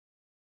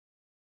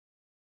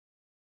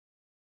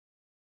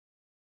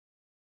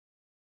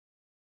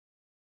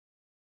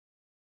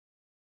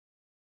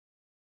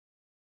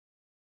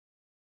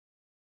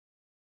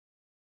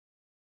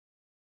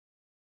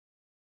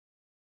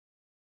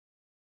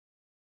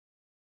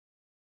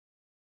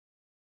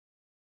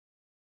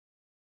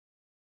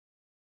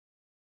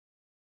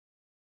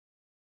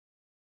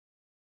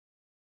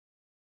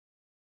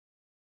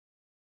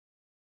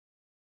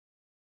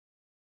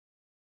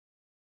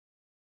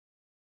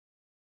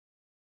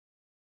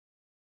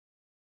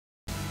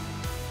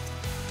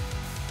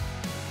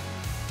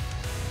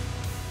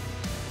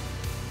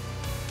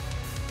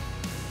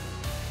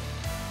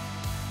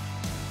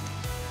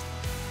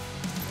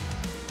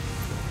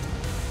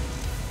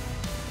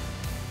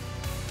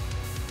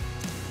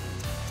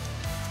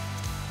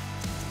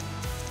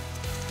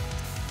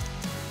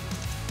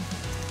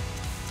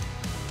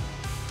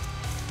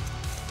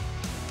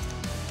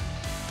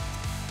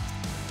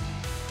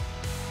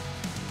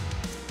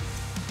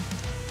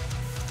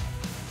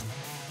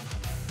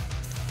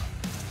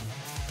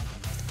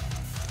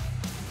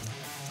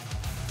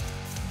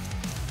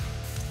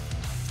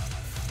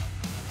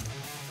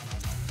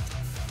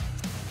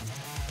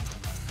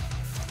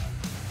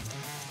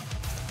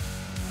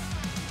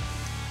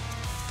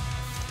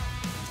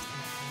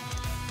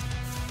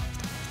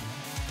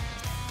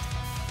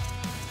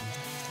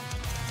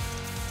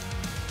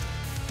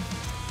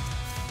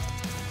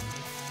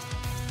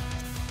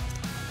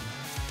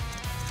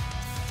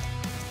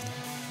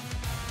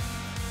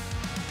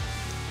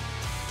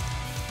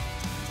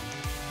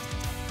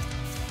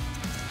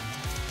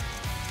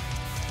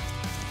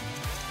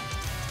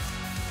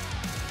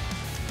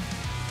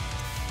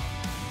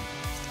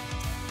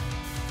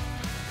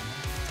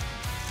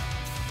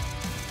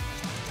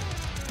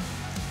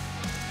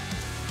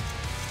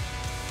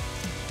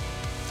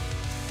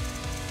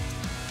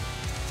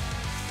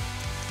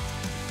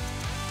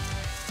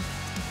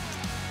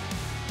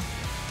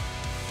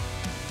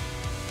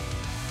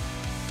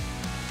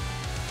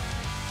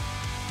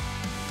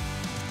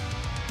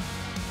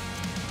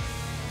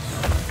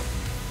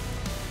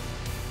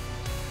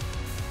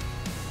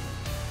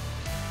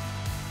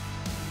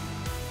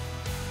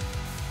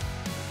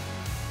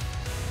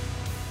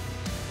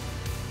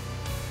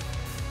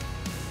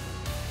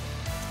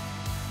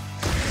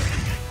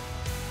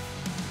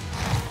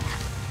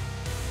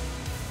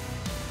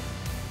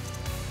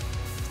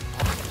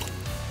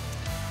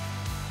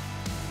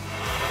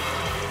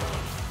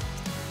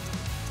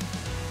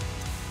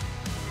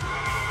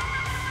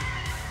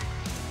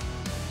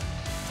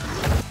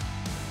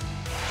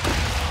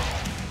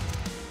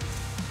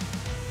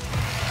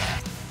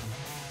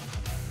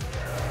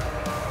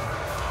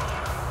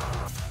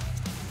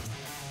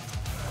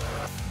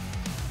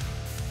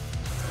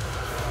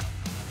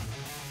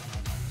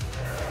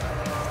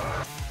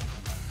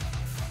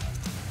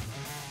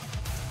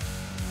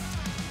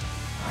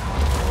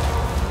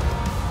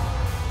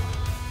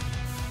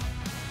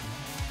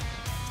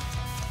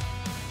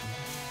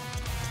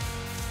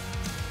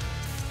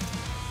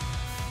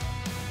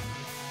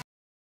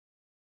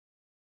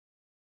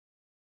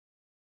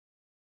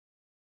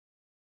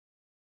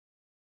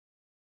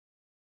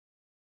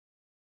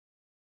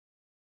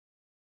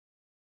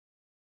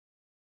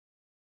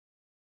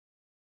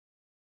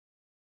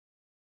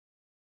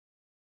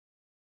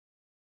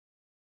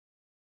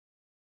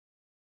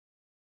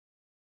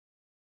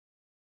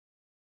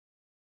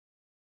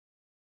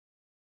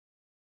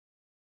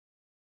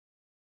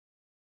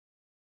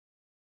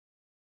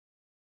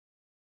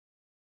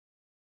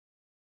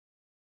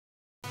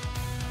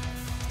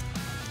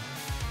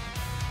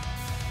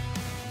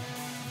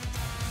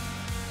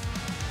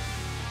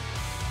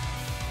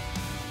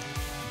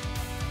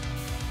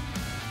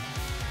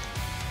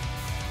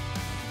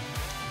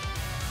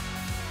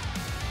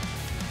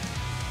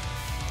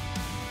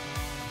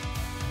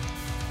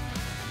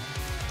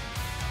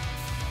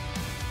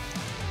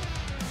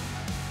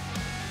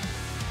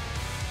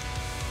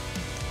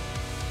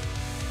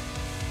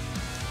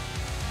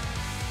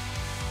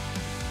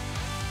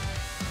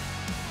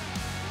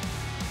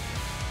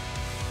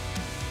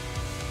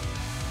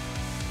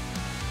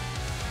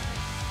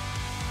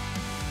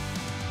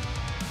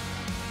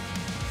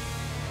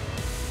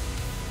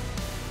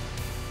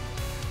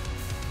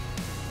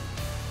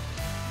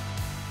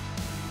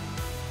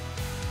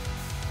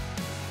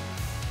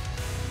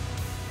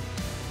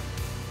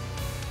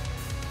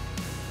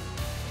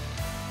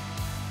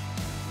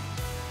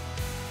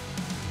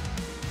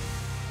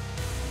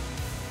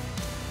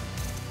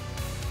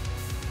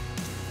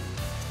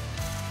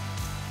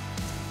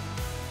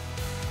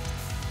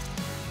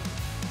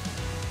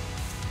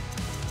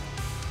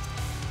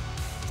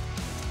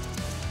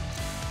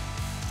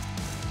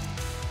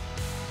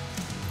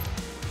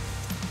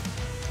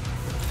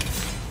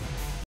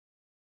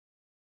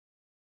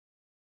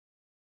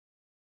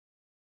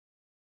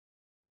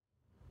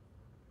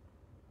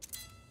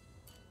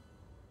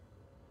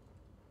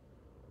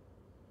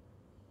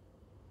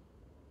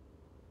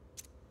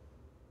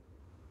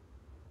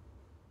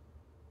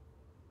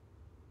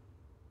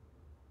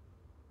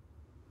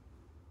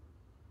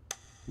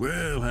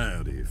Well,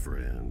 howdy,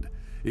 friend.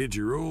 It's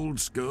your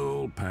old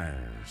skull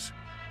Paz.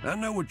 I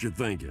know what you're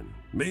thinking.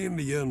 Me and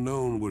the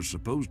unknown was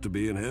supposed to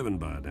be in heaven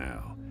by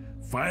now,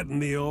 fighting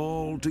the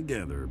all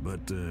together,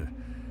 but,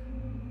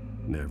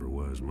 never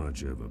was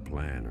much of a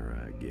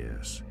planner, I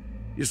guess.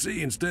 You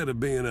see, instead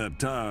of being up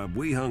top,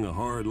 we hung a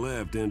hard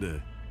left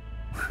into...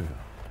 Well,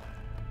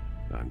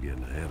 I'm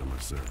getting ahead of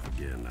myself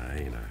again now,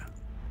 ain't I?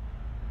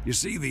 You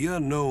see, the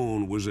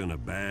unknown was in a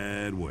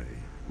bad way,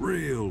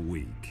 real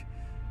weak.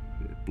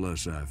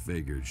 Plus, I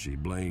figured she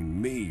blamed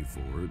me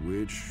for it,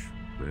 which,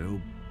 well,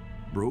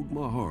 broke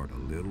my heart a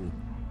little.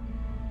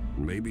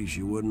 Maybe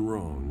she wasn't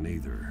wrong,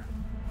 neither.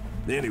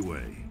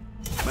 Anyway,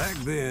 back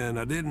then,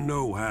 I didn't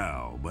know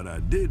how, but I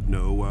did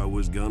know I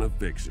was gonna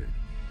fix it.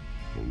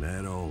 And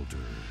that altar,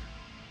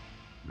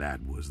 that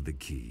was the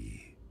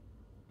key.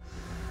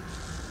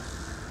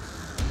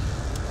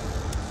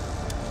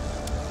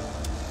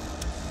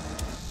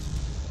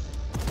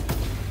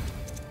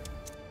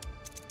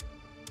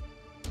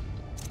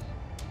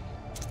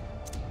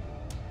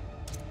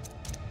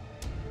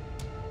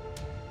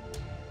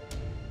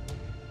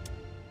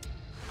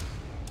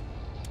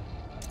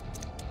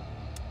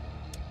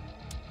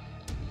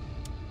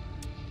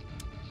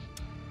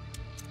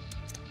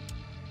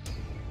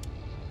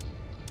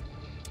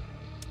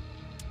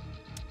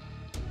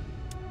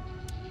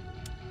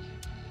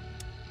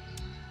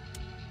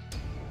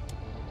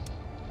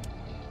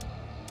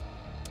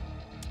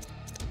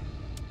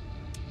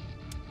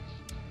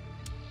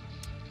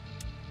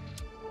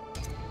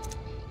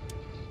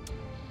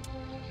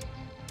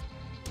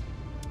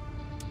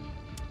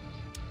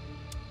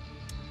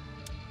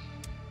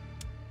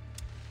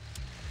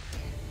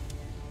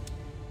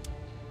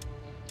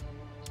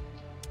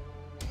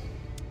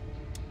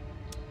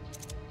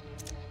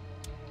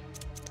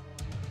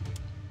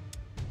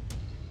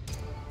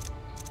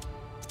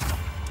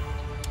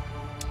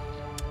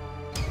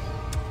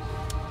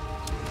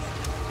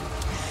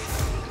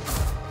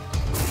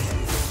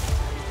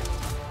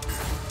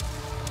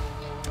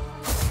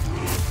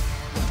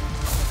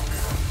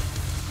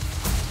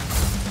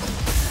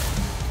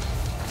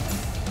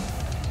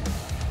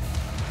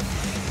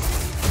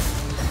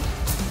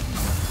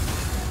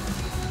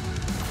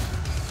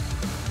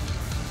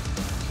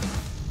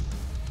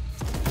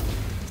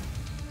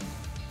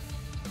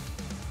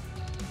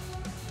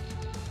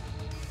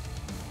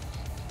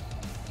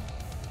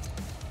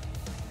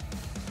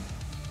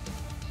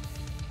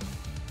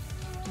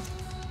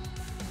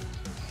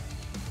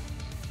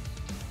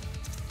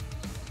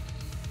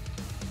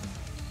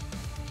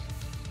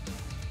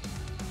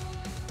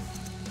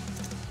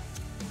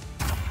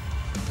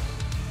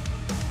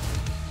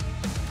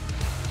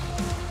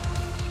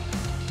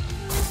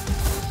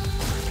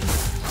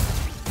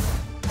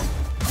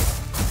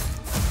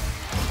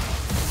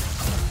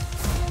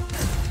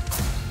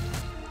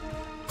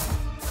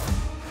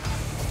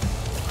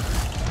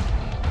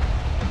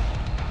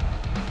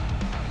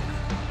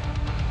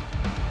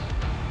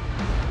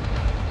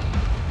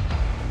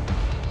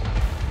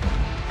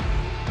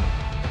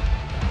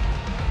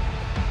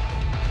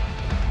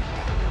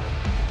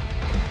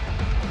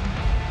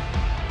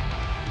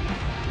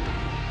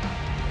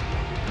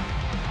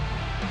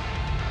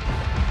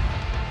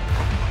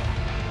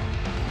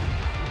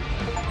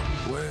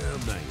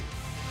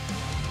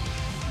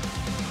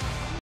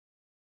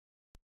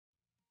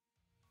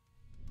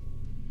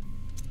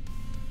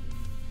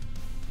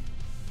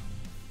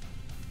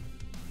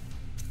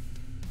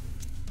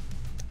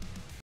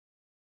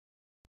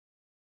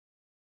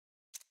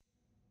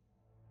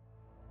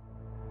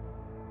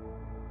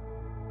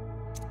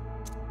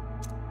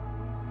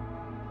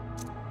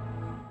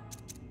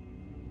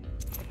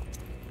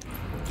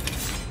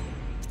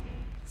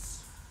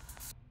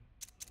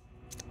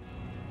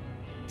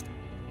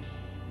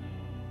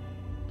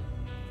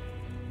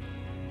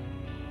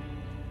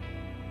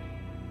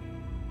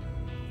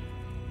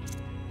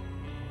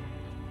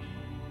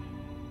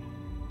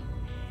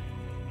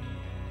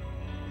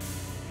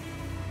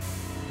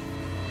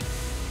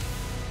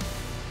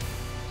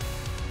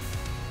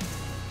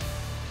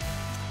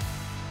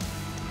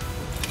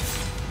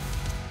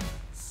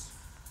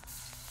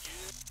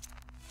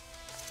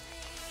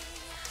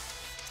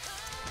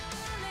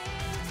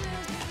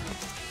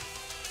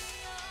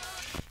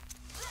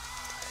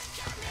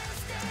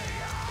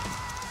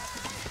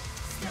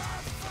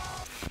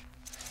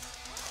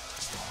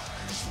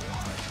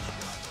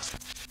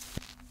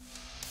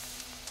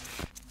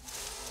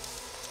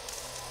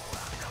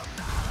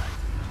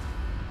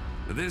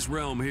 This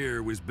realm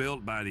here was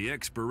built by the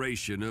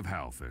expiration of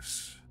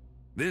Halphus.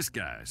 This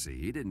guy,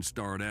 see, he didn't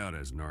start out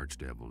as an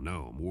archdevil,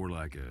 no, more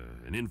like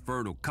an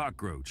infernal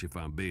cockroach if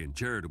I'm being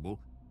charitable.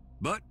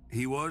 But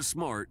he was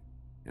smart,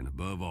 and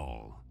above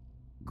all,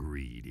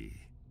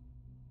 greedy.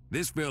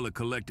 This fella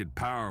collected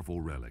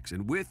powerful relics,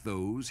 and with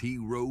those, he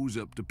rose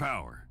up to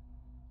power.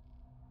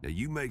 Now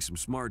you make some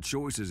smart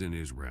choices in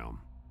his realm,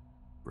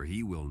 for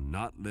he will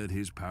not let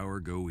his power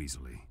go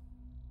easily.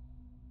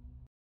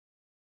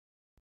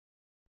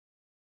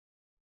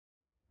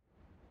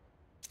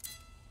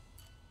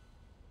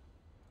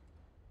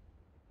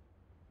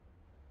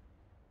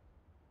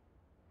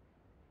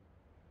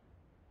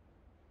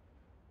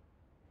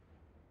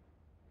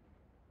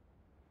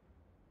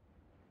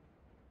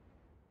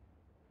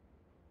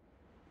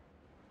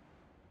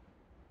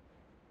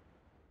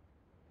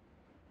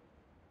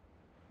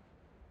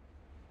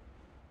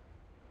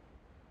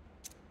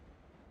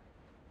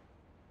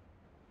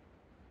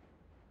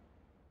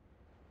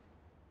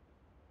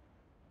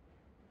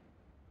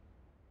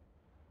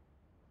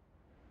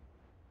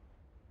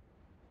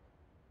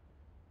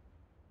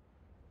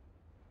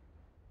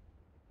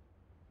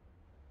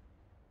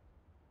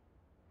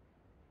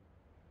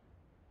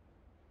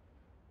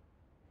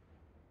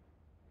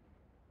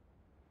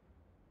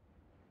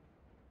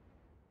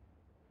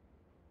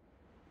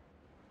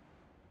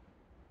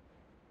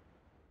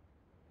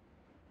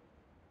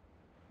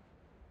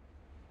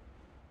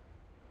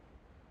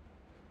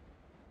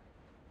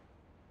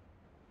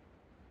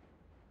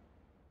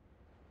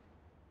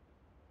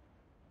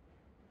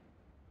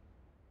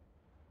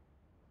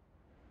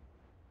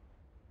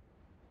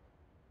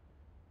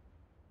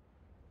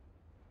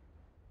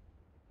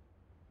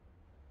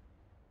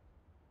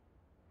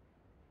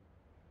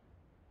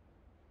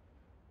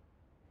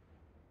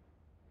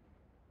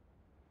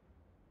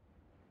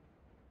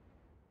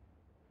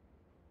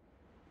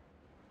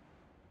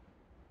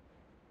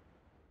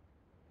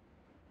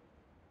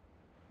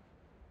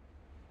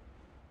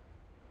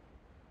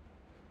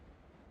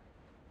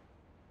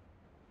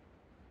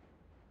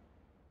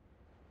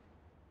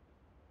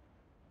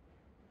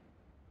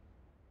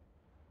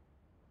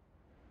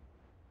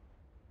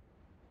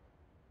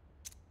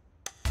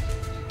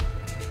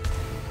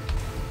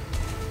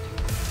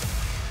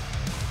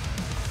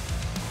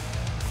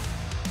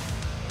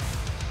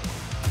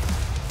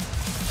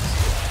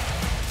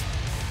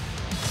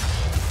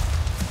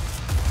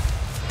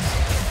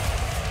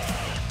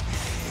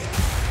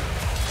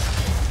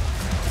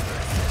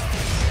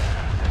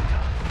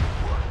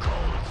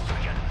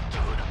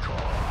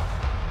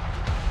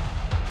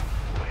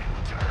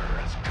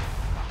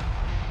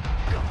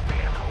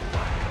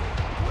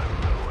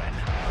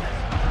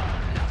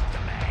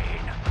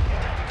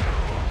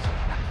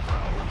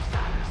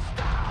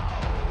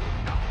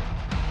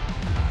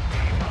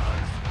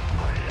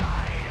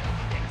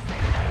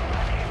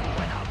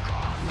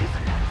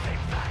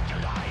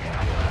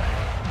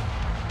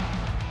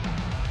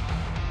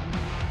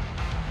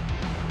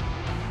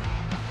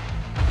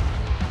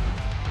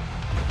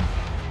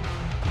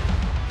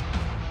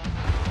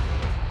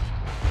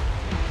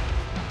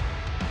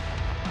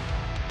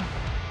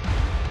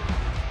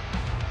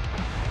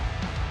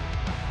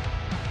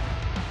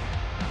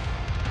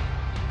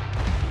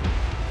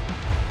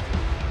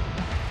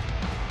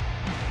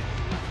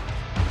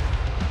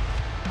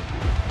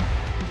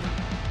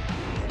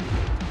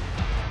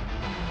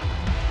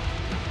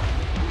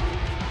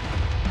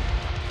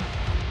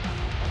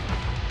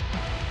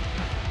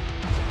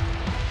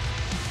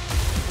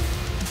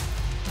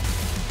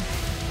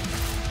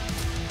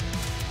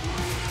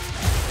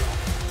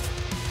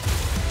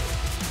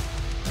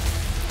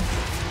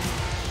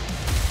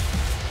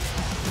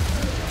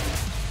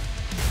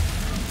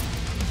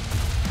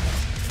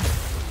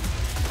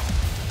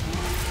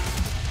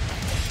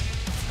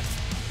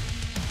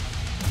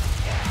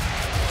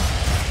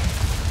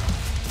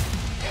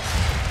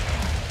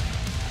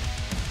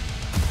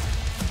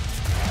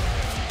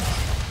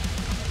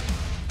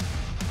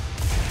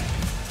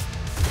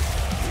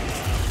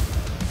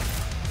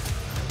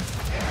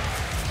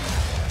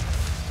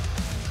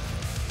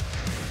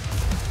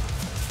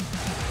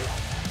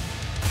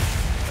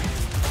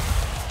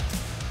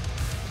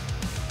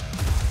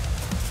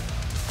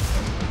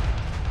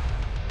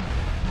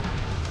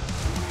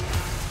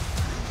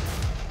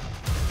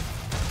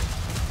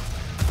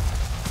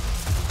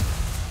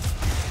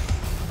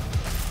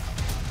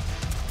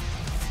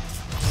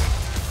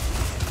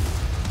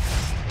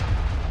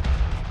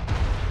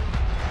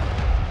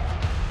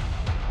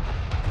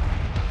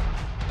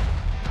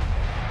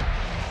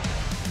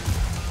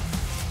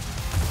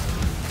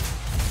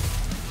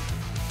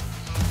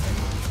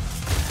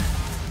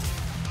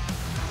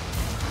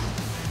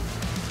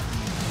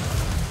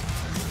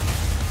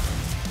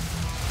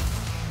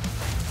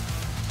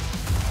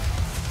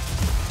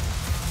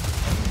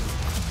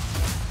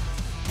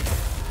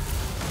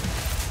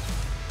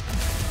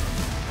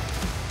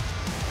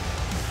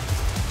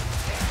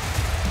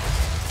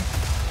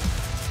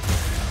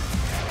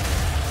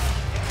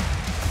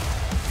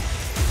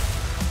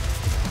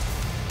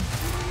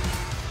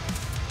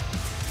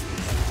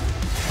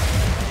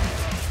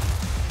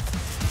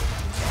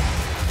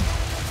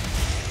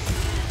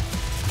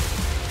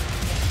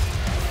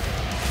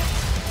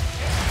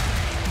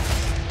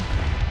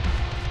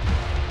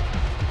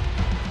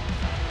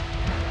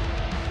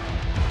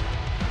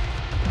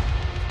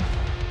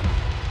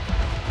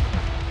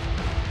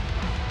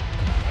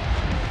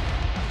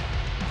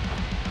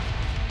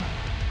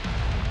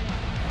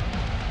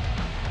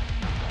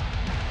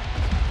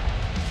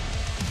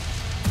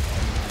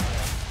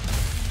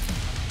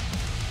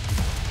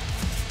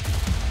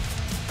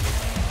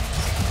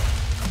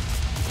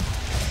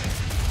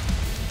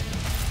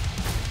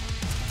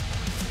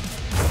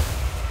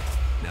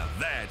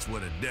 That's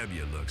what a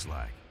W looks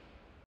like.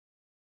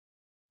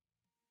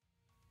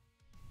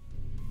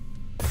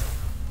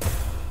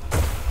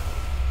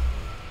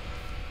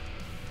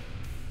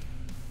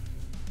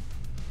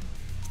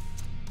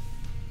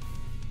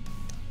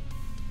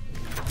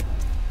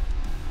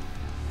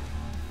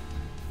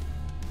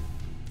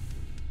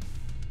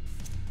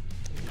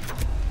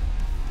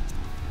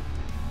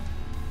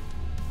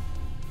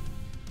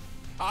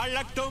 I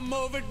like to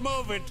move it,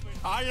 move it.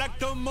 I like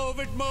to move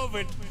it, move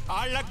it.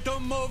 I like to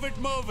move it,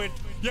 move it.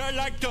 You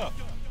like to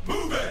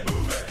move it,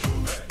 move it,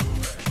 move it.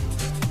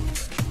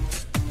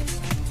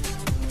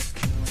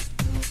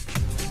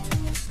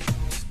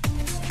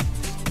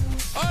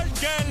 All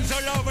girls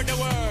all over the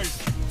world.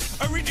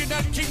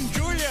 Original King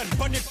Julian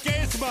for the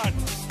case man.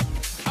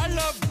 I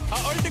love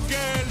how all the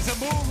girls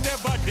move their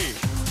body.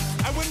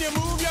 And when you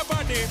move your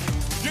body,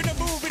 you don't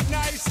move it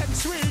nice and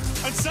sweet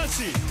and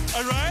sassy,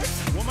 alright?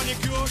 Woman, you're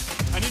cute,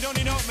 and you don't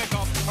need no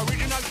makeup.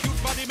 Original cute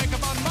body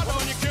makeup on model.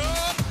 Woman, you're cute,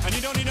 and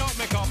you don't need no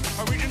makeup.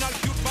 Original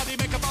cute body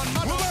makeup on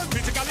model. Woman,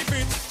 physically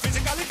fit,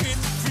 physically fit,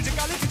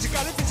 physically fit.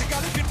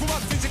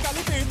 Woman,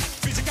 physically fit,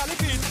 physically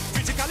fit,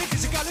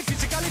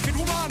 physically fit.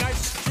 Woman,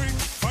 nice, sweet,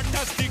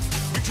 fantastic.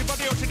 Big your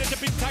body ocean at the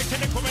big tight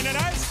and woman,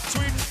 nice,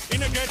 sweet,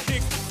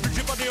 energetic. Big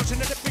your body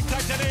ocean at the big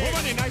tight and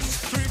woman,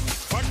 nice, sweet,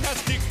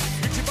 fantastic.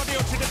 The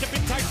ocean at the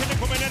big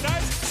Titanic, woman and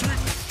nice, sweet,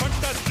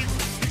 fantastic.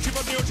 Picture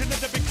of the ocean at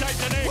the big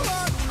Titanic.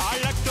 I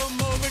like to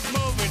move it,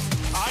 move it.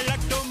 I like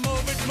to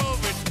move it,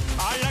 move it.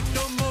 I like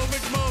to move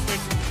it, move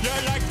it. You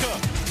like to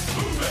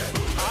move it.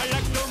 I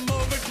like to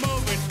move it,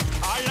 move it.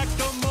 I like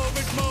to move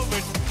it, move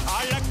it.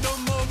 I like to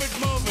move it,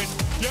 move it.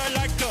 You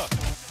like to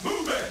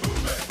move it,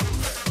 move it, move it.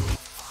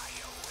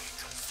 Fire we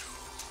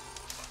consume.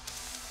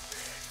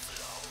 It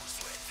flows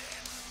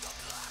within the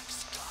black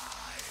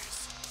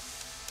skies.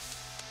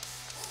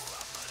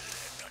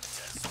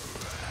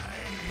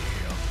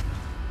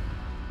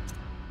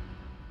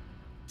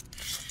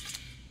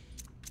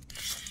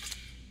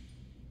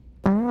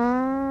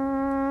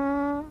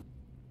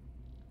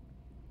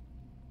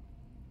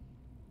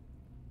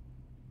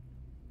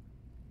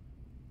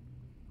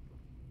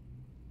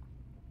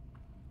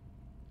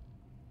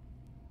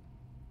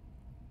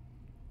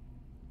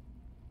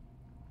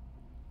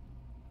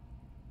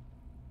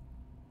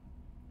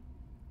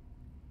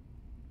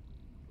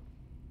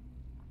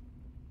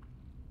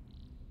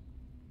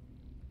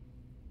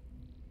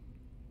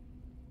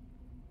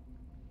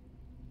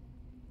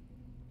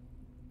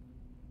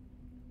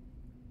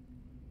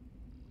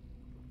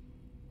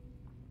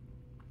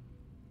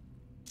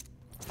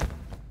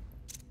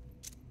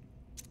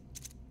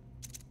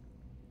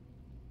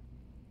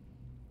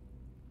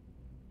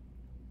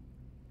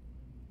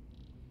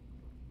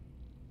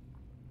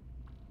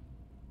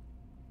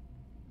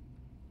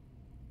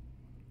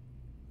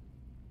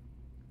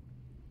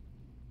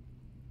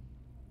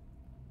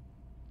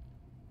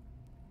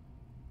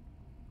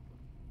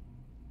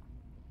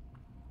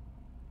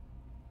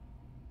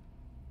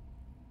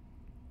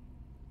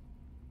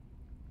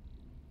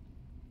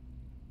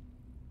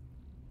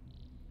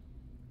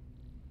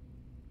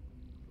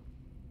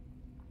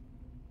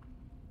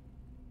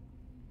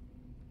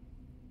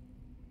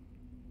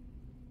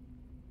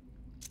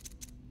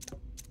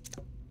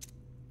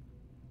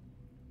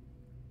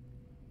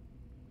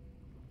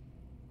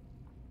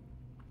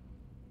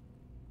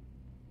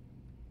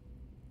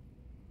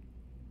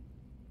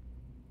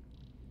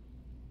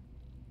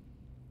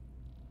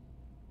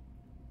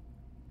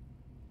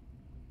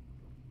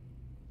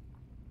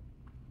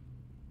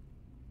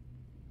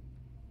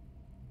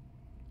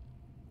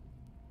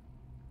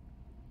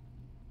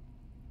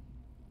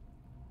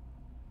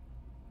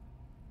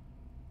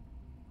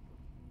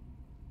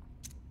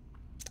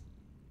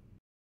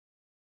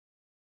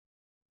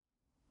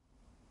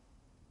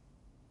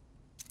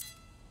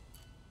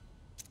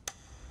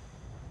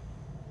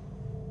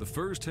 The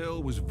first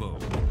hell was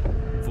Vogue,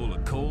 full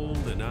of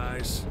cold and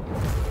ice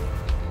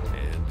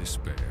and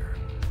despair.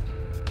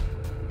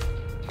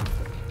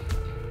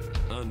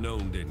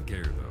 Unknown didn't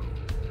care,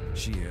 though.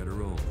 She had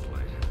her own plan.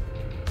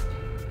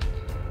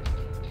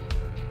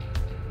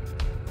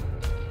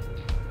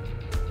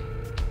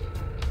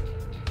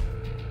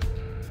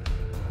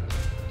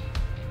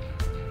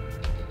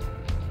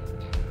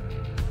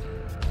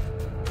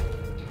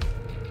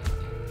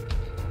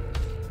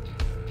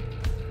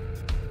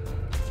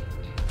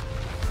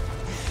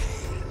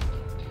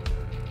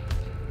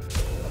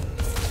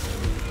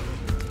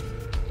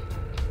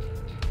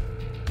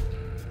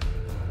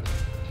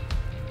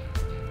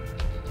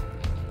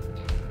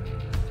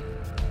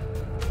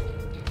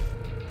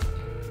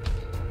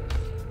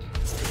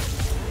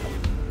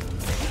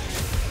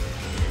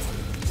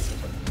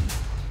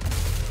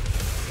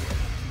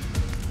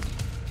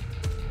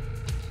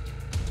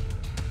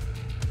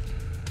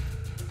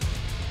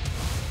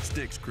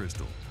 Styx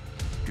crystal,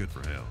 good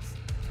for health.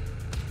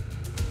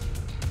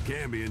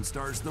 Cambion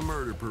starts the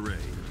murder parade.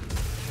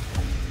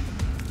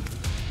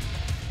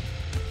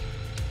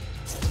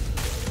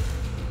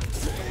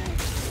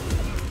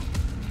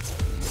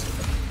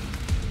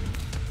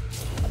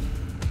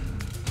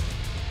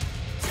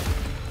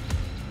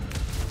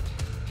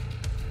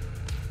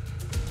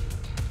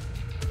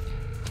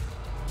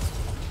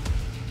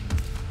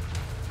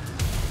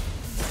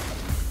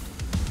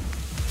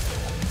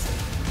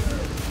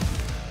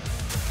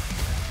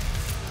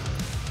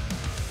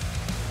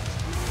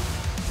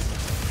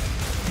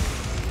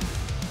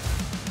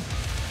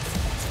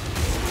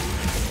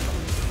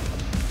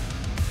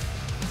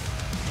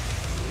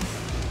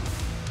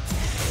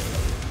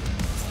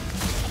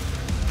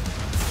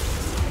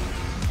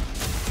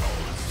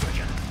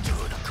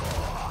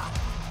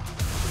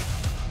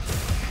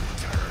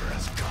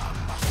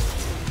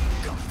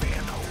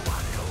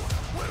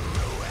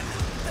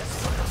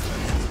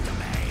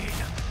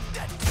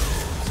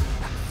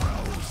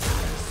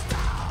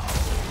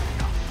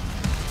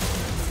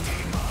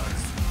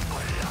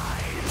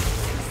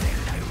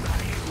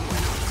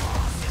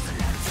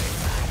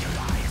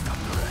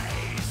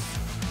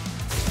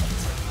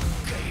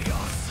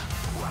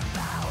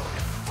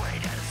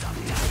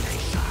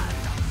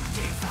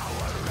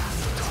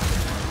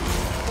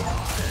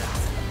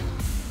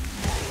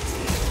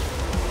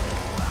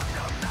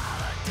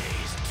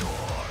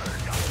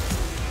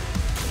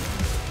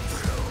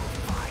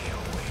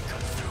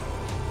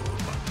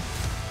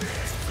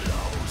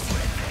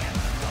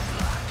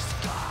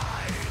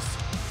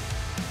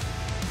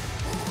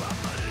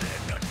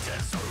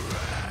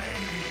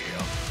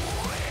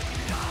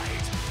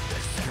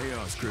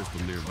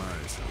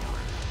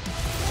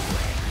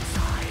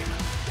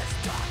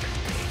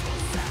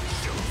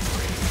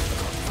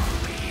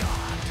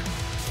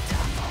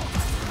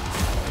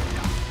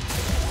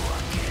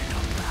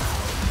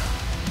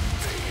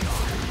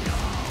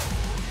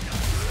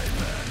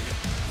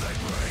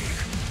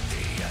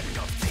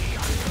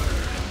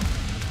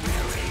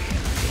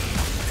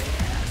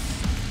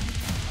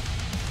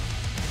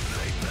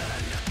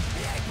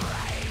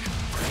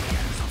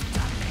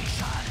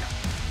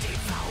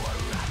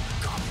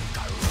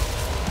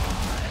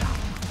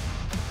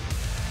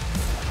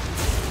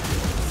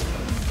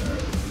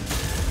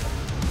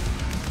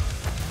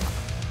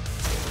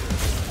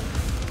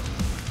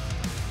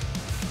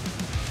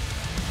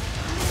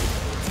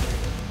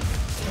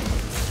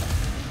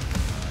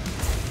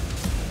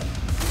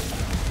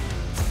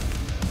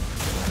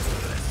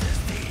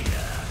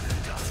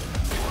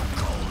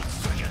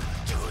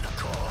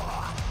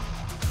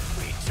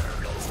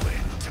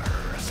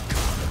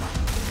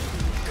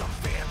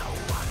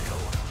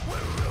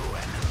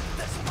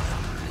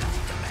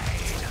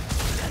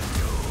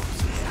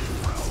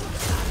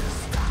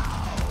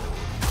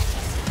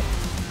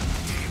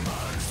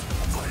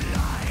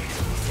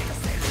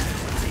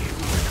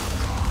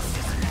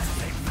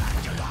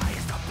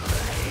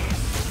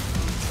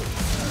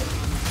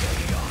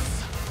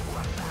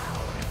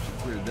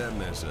 That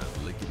mess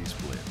up,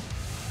 lickety-split.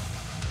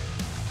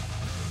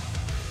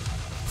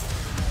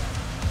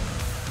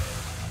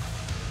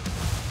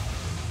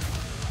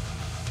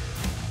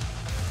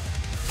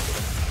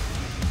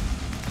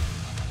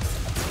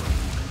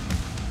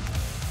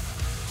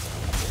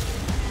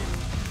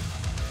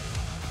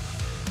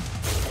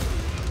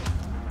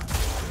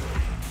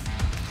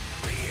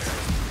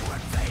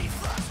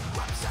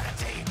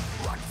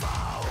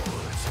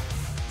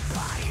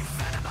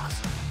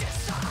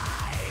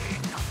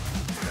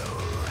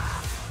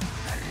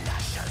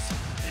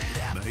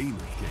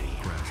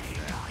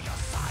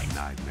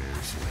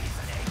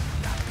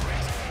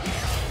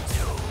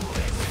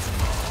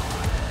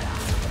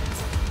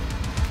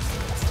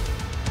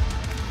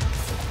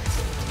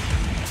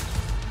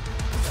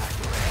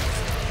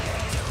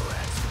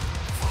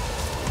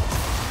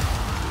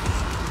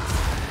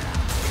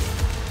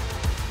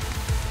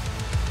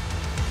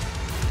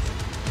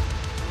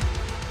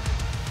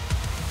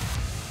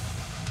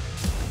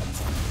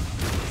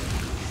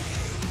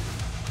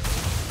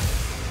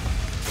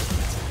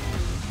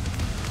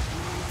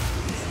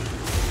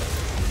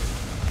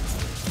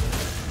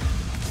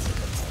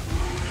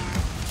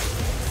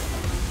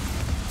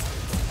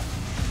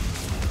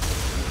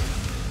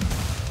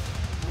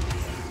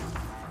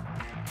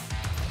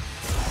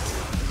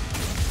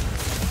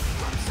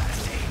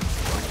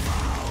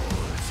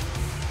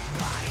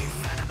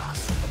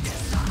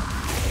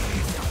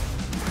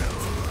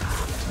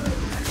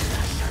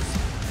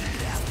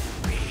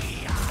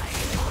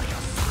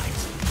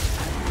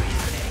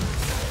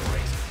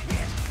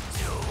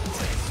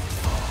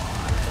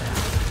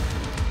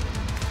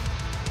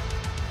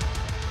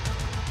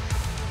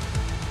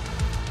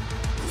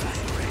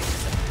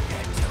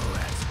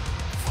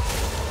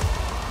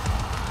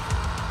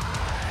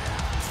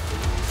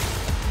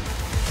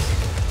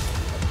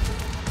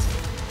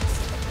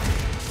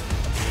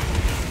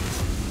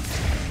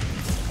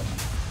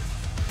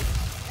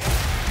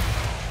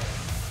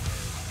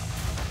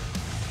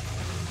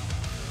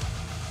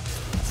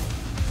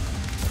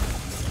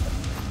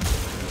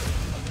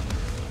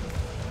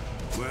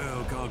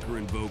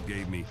 Conquering Vogue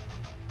gave me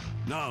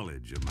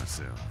knowledge of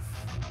myself.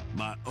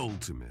 My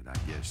ultimate, I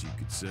guess you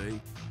could say.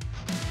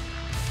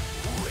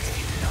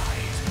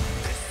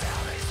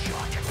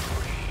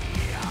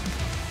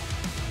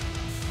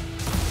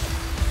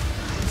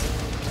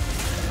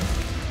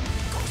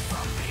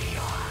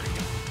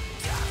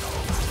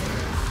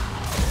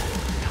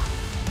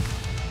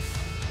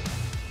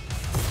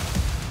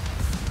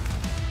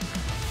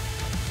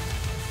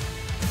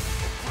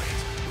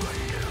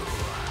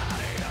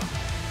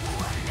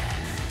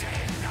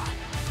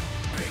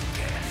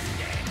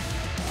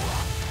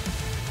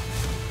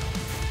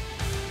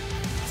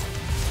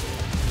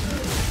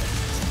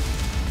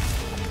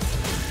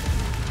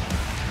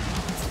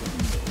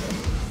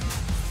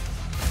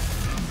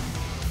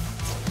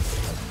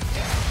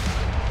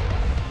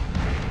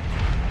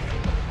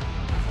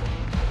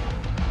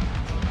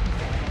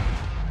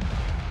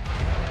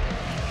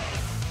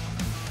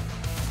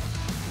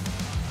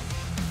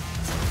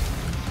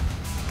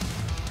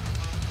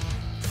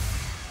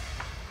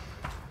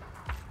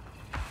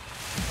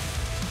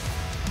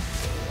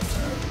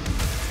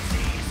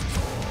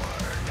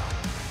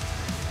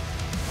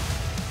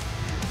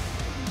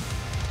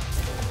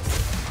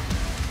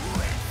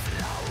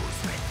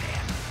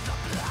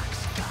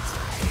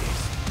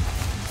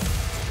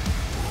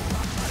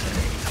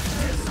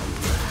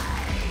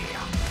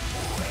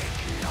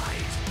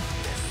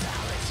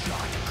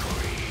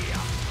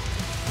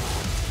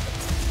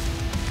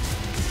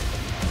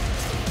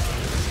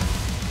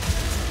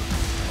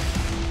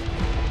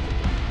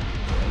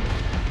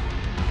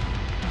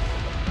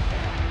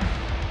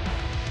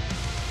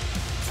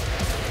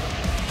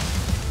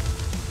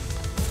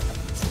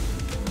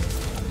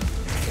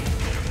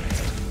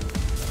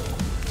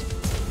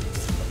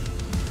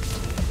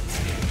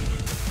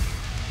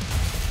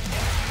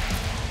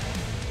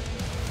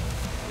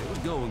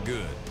 going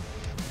good.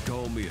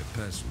 Call me a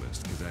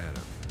pessimist, because I had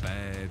a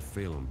bad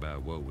feeling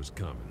about what was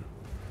coming.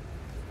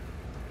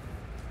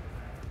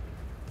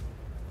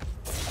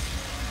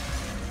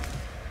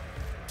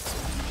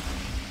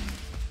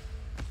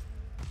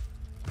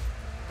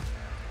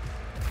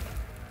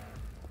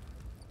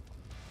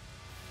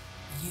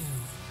 You.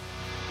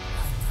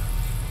 I know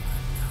you,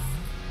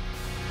 unknown.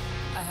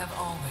 I have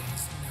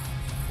always known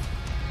you.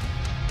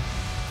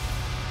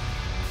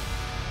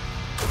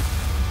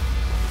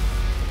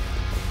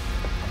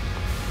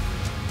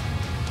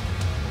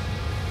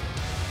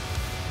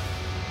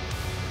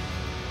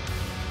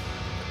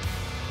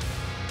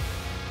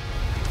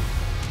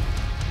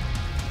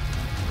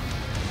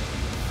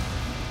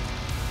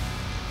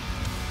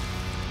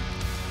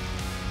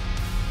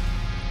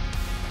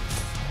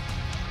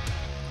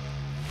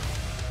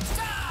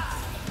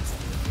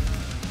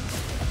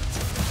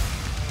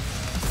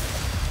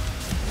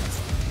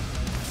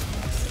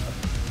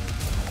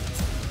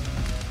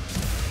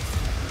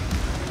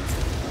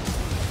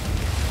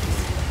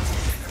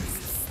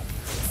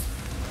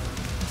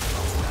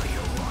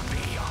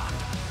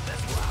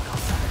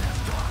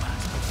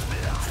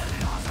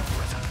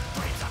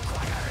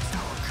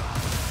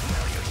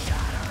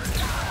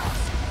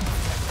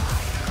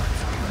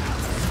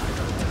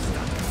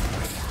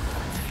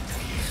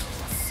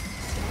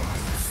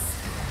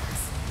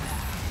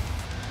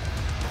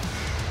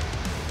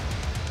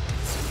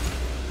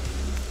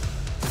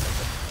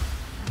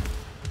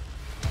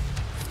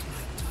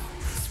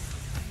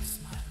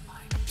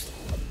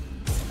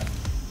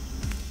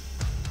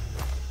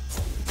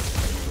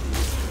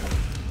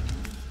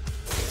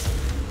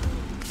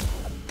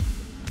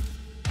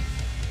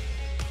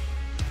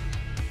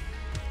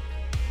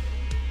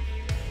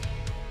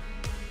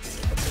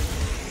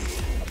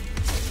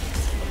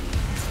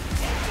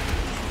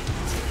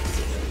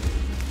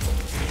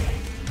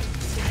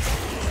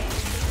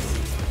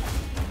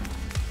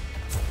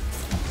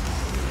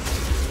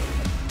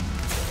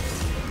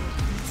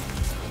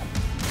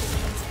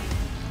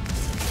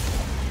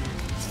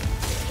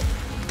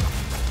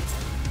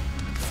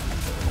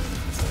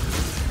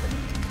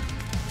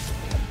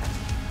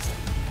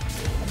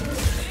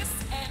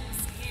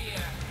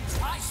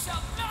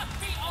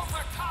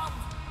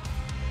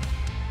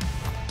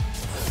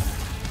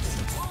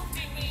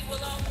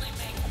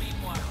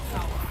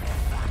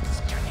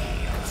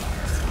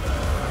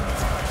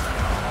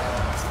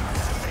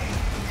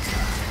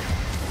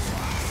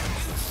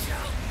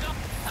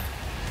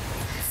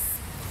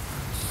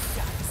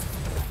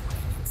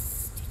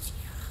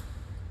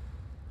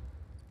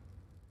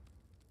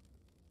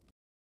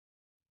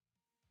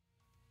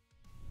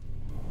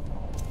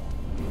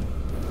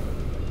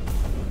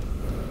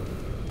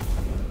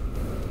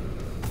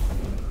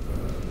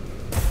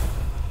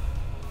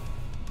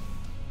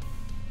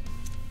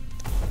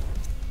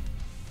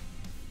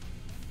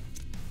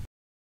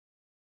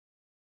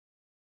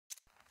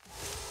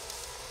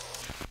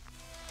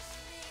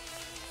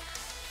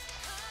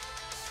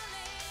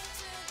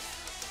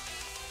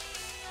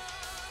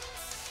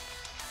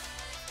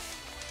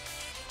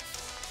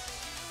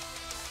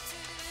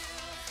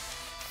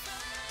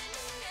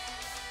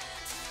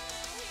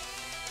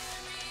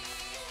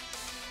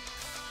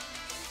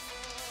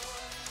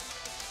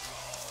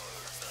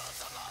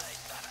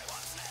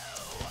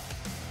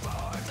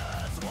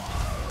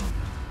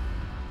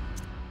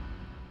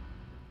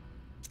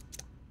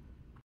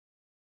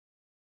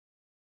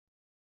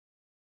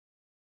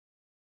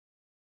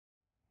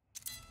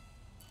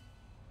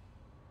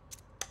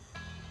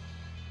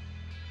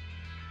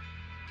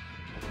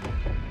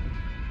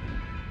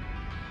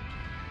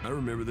 I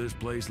remember this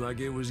place like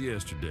it was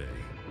yesterday.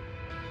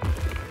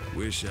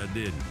 Wish I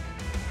didn't.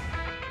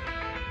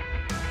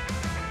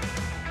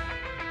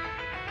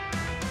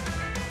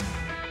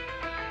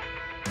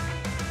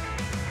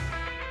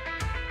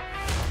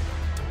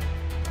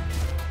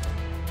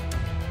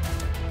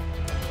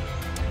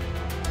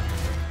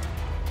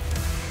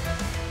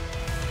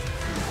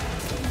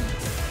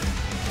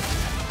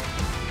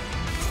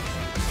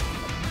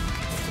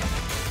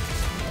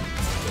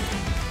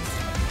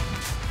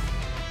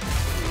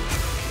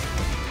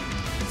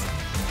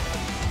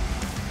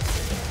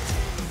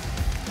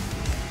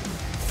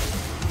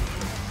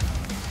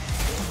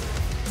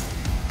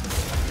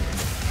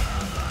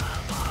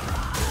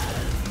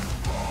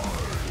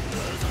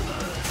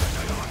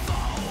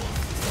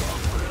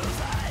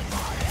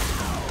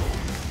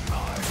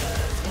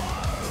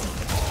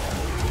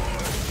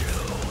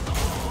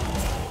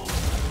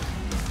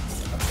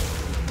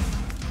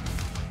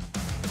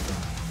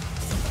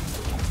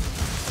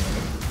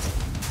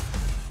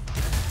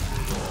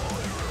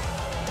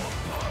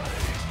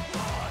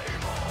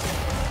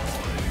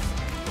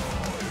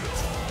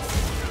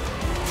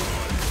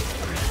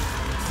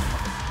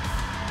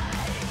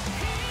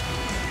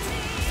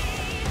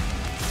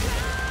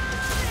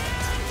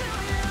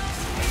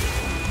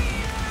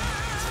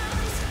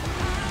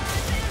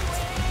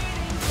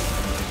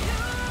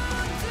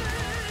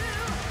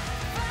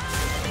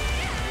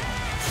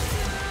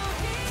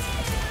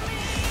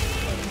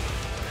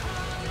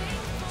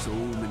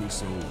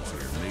 souls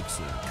here makes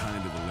a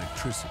kind of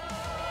electricity.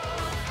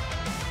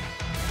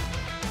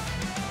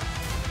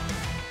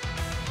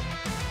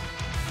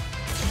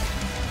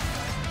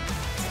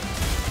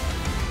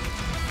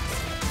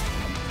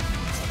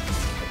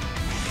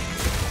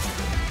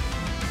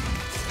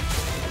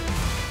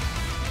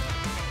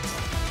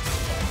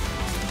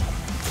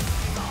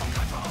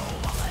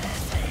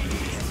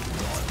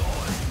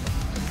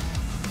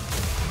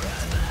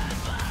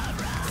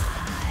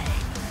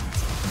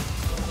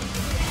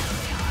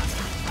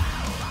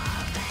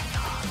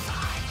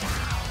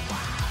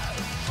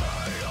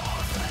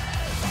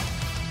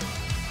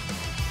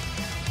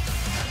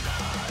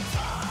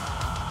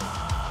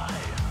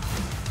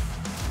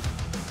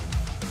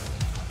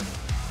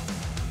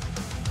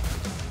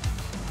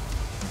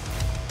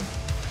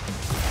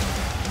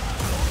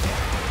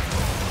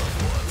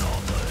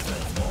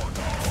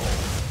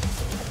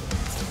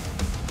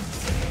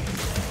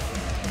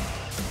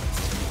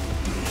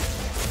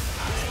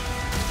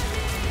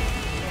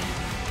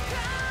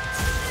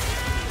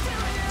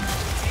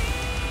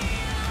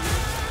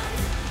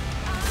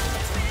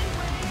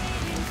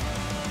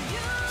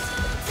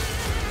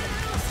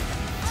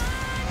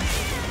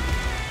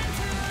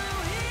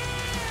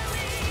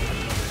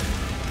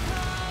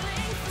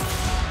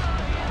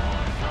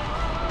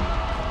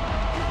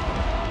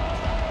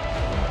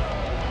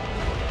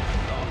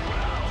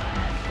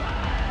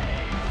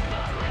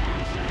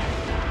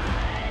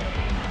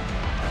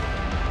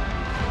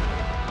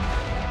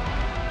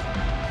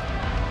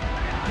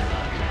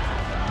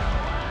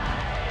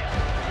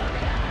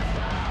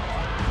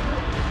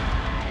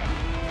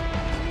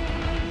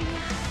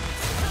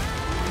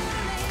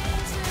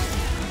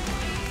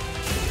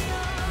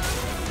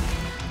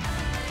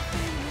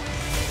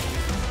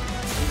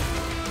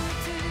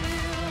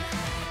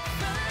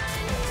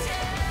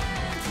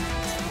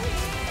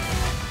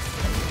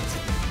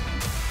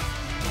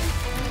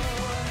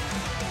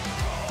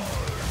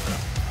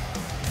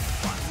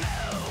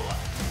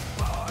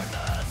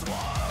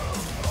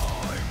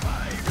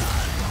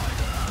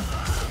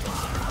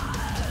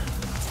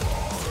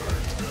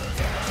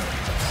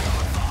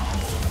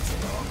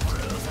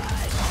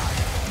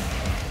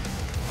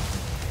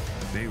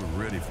 They were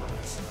ready for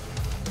us.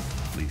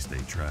 At least they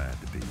tried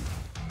to be.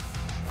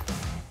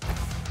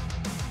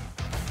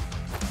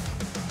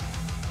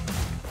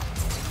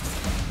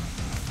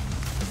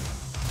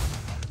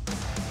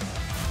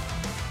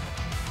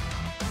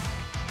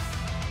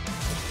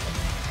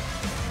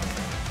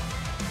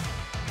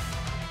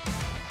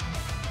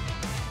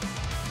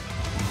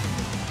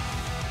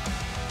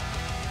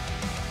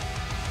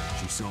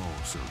 She saw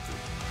something.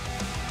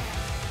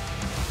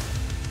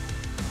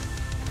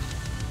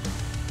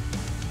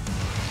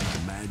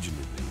 Imagine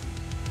it, maybe.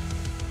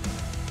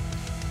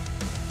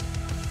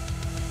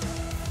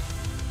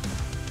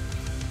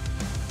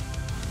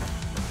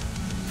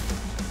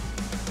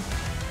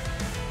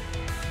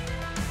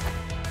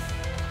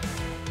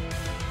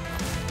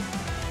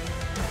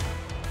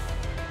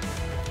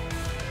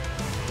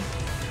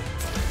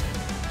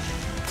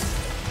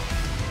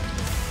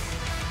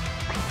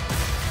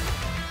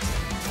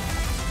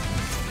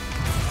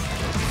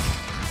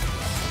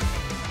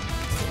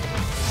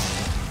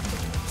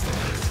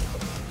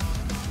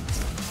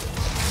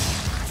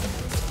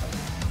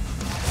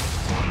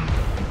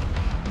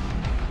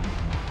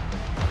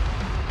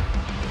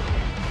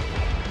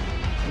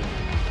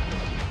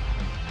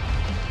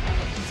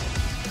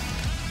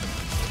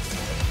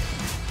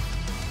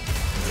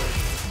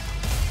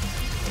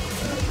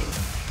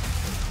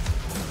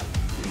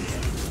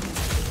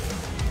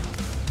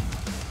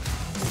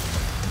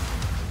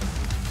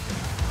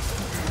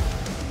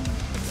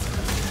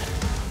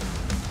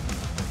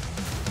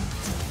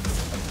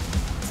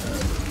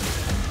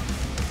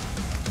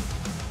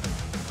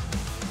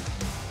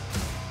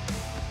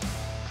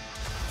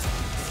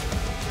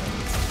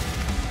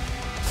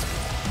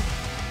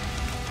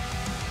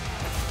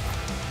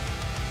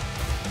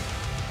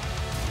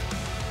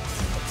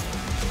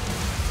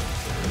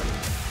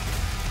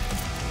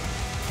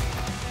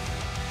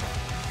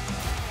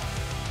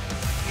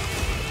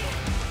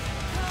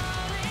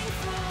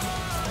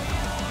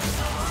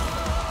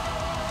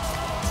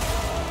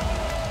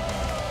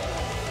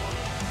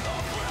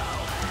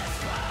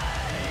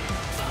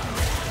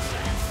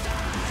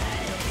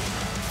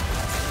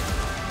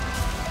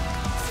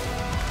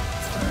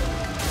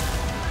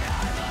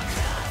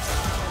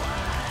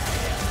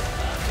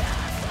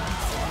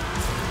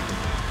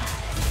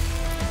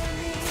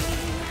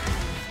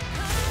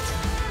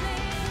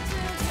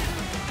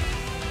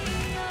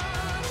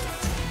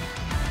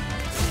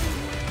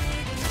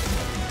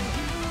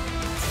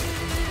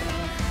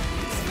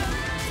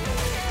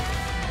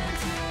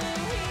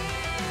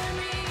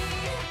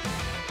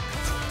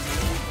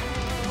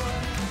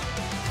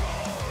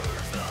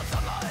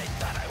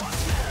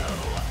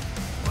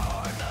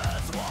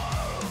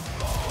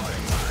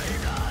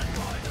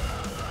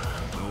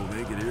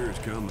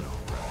 Coming, all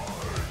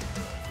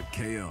right. The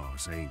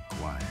chaos ain't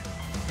quiet.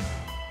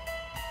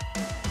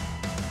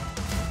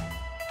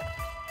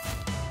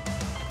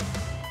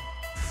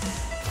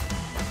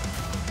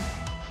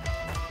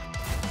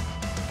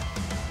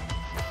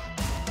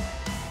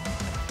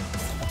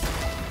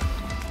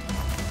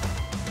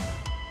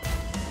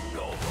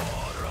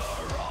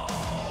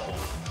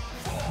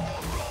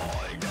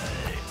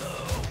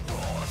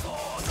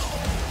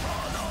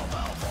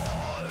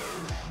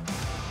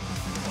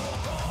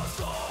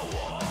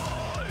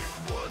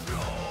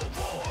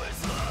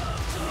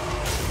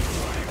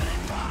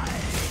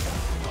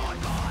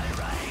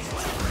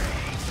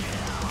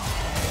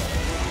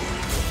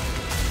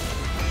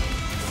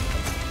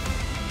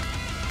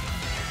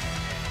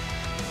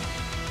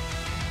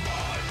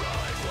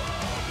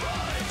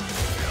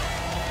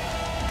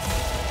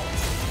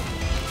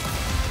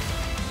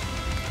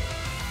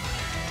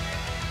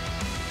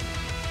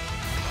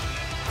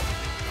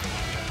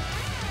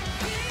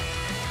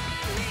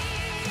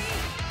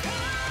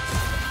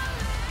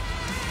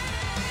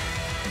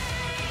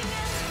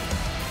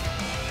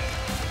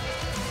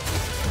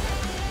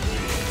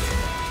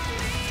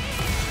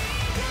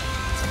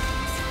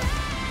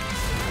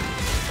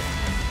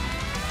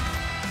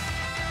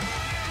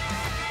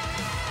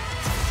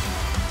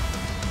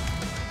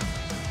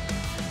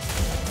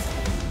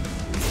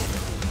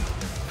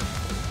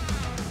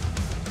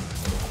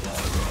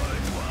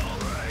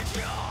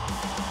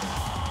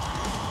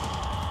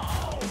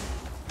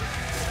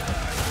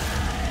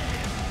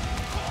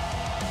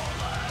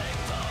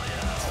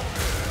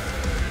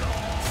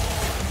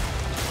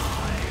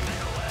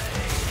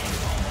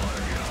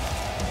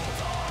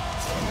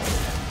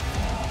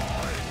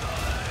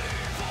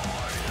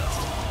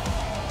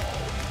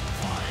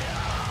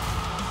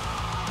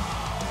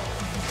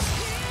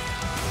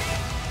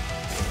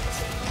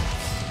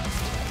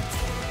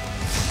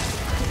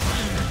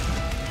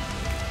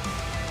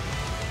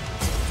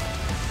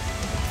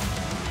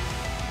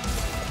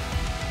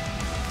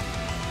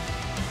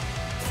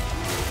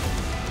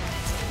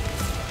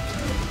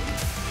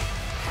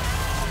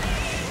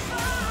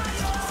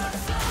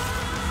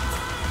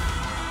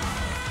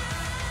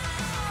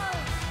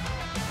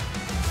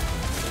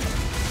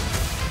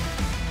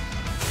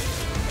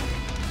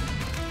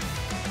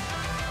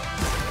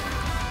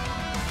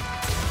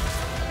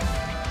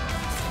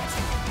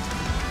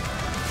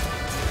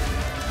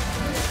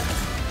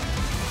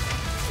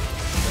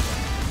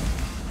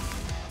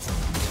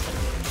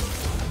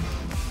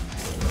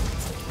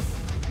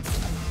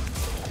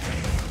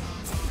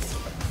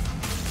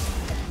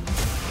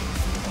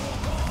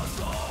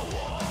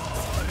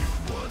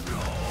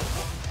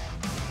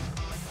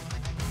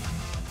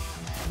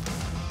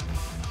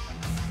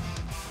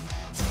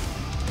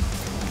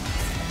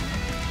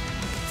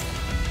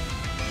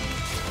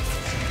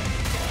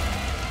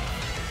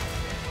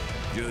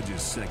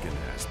 second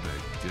aspect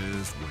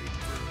just waiting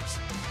for us.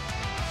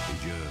 The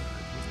judge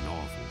was an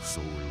awful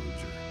sore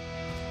loser.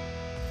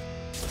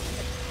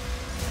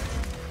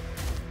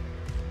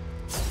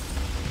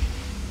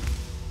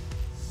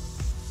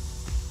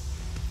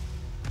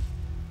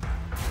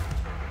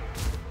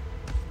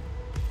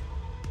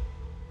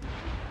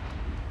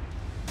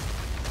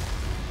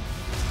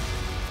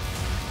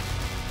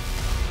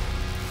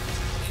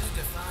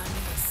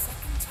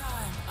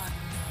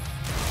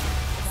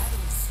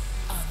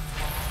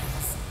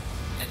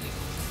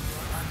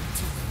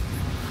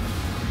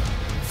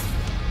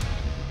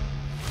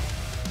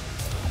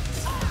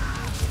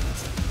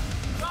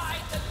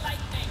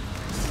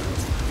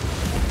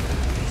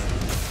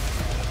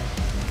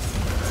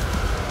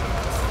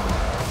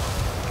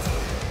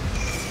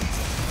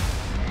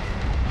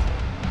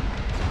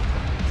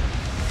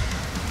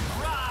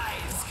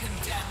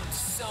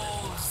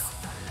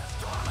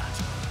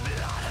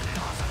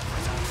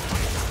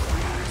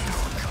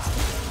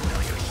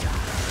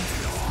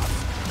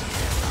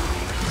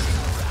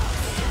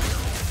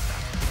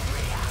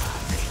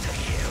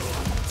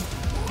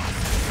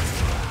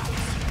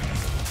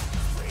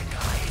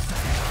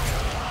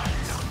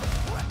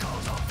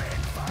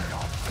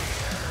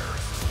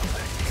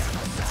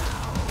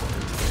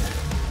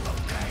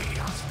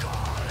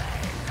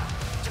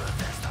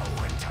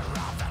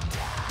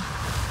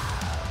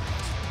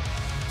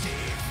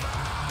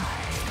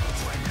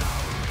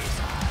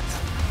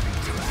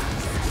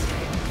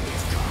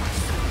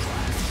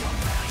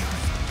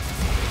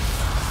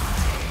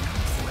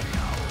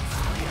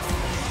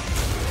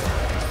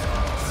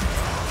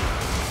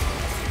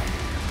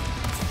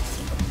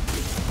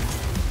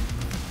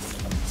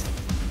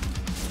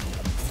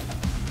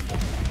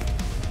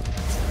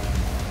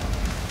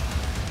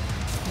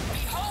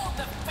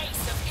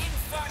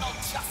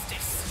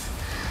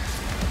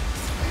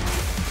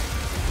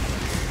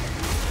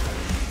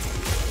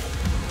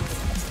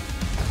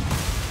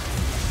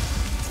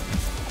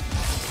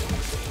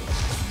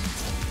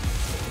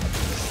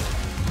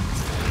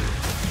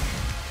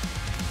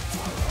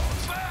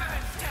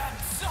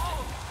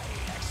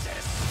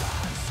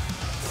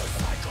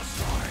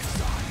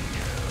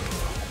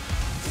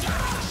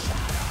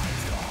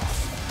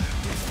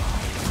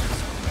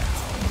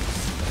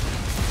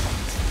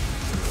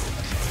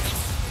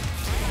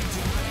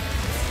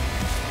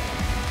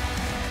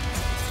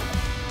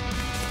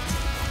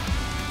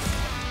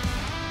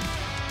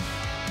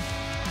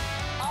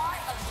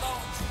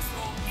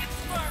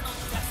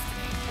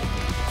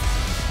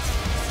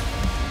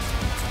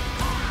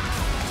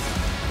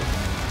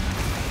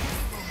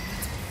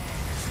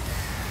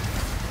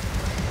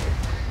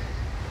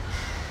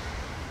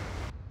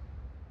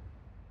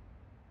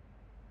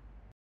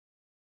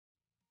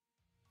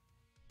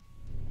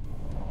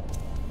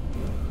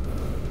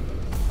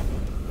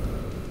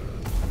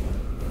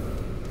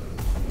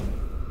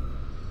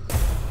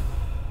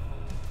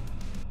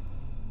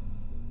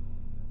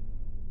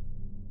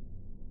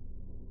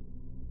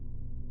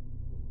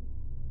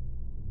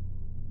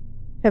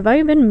 Have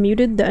I been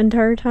muted the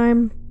entire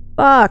time?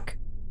 Fuck!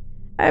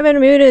 I've been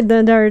muted the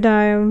entire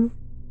time!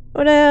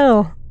 What the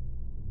hell?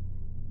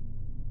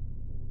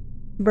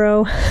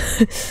 Bro.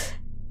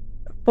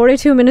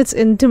 42 minutes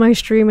into my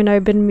stream and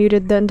I've been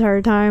muted the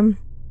entire time.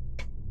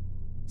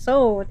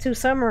 So, to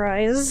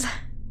summarize,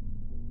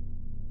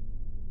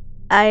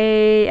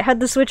 I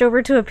had to switch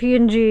over to a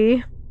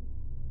PNG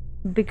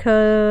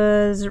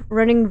because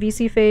running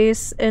VC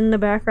Face in the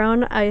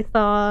background, I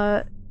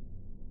thought,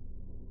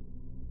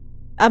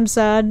 I'm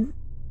sad.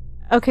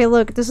 Okay,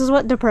 look, this is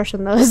what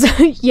depression does.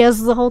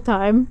 Yes, the whole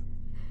time.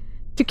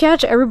 To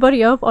catch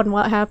everybody up on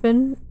what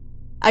happened,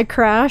 I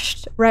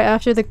crashed right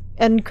after the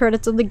end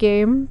credits of the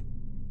game,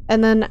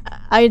 and then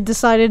I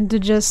decided to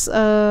just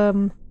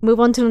move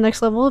on to the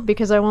next level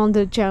because I wanted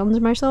to challenge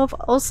myself.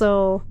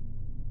 Also,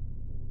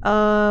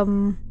 I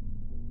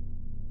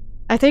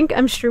think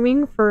I'm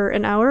streaming for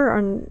an hour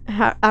or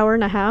hour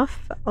and a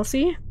half. I'll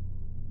see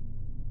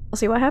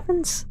what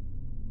happens.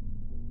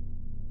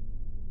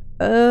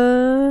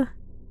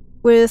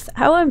 With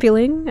how I'm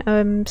feeling,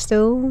 I'm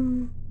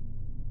still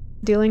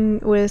dealing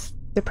with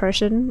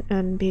depression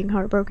and being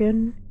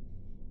heartbroken.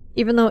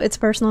 Even though it's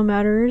personal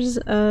matters,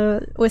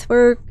 with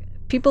work,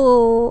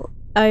 people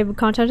I'm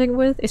contacting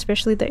with,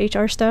 especially the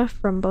HR staff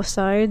from both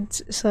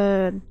sides,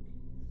 said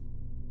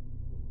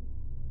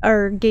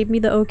or gave me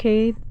the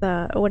okay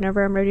that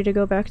whenever I'm ready to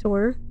go back to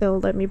work, they'll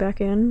let me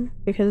back in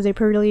because they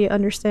pretty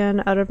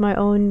understand out of my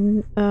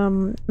own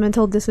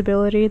mental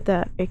disability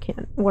that I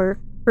can't work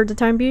for the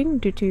time being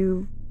due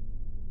to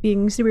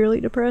being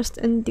severely depressed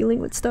and dealing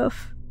with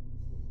stuff.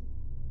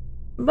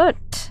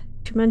 But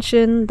to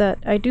mention that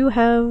I do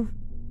have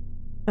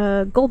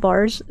goal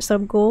bars,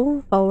 sub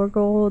goal, follower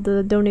goal,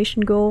 the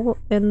donation goal,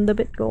 and the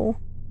bit goal.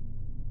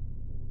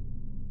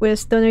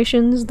 With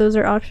donations, those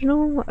are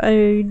optional.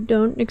 I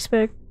don't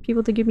expect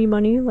people to give me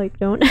money, like,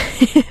 don't.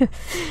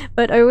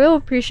 But I will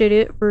appreciate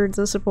it for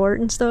the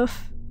support and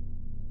stuff.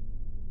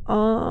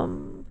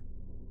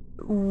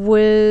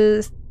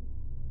 With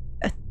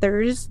a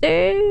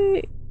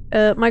Thursday,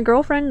 my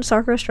girlfriend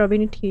Sakura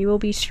Strawberry Tea will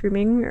be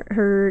streaming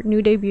her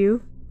new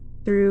debut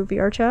through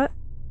VR chat.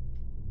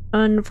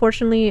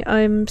 Unfortunately,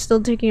 I'm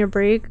still taking a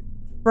break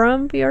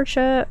from VR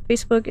chat,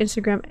 Facebook,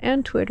 Instagram,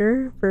 and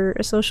Twitter for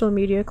a social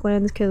media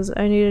cleanse because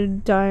I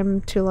needed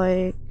time to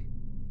like,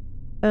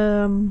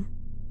 I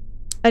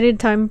needed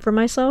time for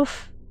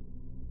myself,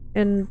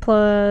 and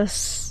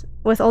plus,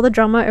 with all the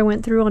drama I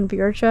went through on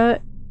VR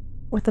chat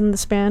within the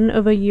span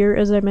of a year,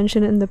 as I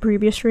mentioned in the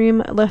previous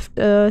stream, left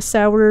a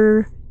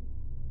sour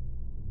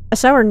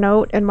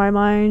note in my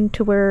mind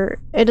to where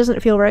it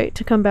doesn't feel right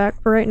to come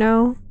back for right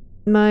now.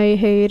 My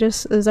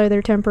hiatus is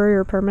either temporary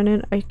or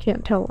permanent, I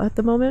can't tell at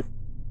the moment.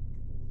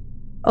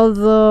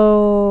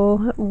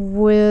 Although,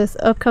 with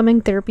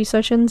upcoming therapy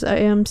sessions, I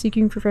am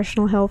seeking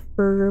professional help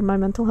for my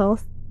mental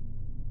health.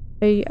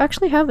 I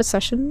actually have a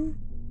session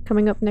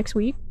coming up next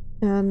week,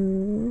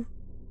 and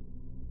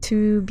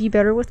to be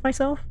better with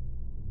myself.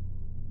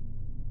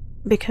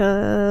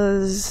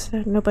 Because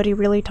nobody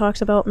really talks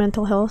about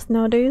mental health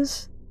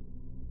nowadays.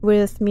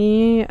 With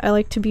me, I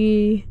like to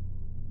be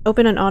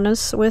open and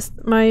honest with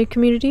my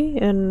community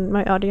and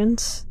my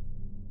audience.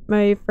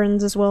 My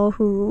friends as well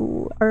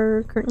who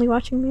are currently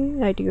watching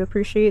me. I do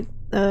appreciate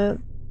the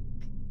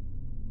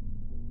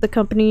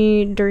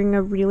company during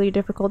a really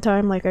difficult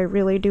time. Like, I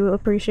really do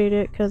appreciate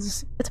it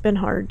because it's been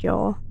hard,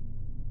 y'all.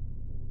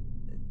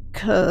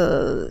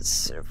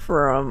 Because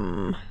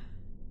from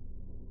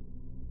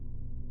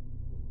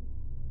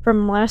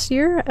last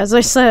year, as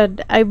I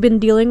said, I've been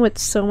dealing with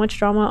so much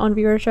drama on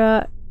VR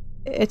chat.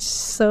 It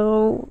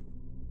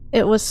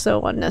was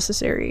so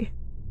unnecessary.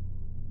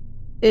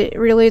 It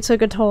really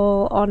took a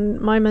toll on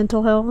my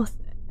mental health,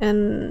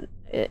 and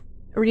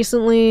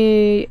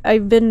recently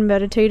I've been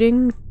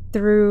meditating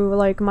through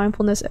like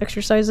mindfulness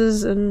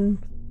exercises and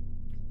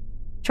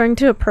trying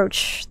to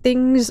approach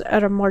things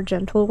at a more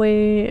gentle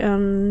way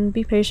and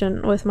be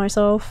patient with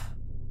myself.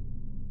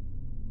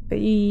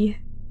 With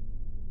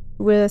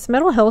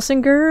Metal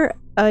Hellsinger,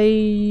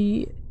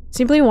 I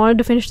simply wanted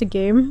to finish the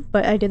game,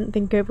 but I didn't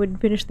think I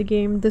would finish the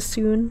game this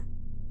soon.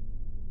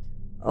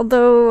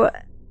 Although,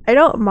 I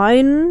don't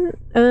mind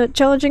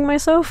challenging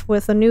myself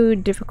with a new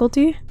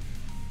difficulty,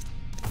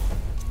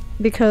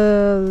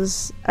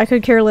 because I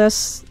could care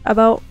less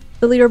about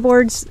the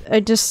leaderboards. I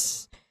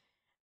just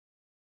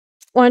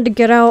wanted to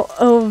get out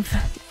of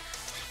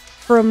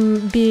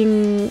from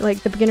being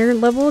like the beginner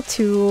level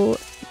to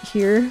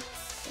here,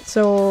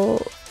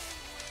 so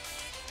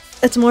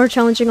it's more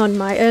challenging on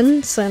my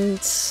end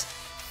since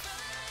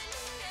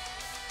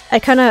I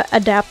kind of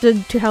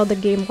adapted to how the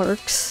game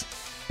works,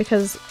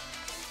 because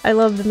I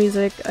love the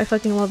music. I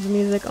fucking love the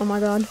music, oh my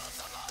god.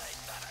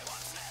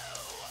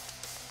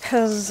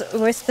 Because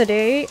with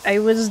today, I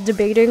was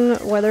debating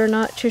whether or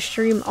not to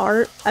stream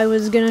art. I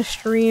was gonna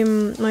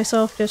stream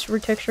myself just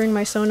retexturing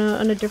my Sona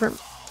on a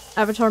different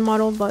avatar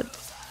model, but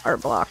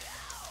art block.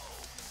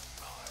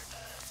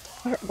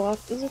 Art block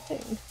is a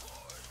thing.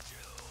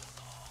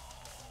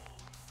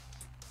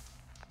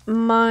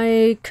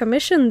 My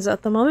commissions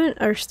at the moment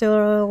are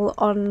still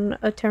on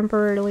a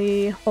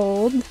temporarily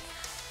hold.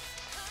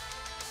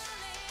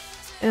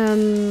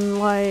 And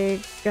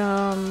like,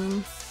 I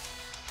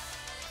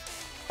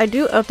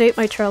do update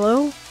my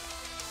Trello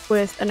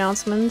with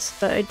announcements,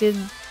 but I did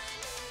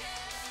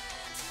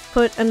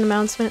put an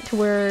announcement to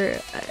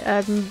where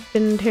I've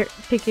been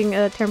taking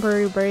a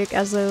temporary break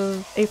as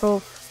of April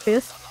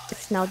 5th.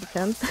 It's now the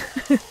 10th.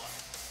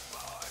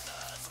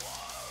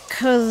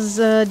 Cause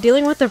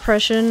dealing with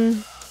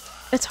depression,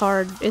 it's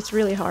hard. It's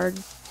really hard.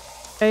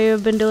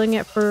 I've been dealing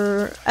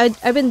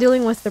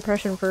with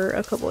depression for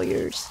a couple of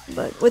years,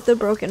 but with the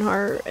broken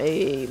heart,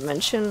 I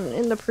mentioned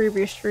in the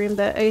previous stream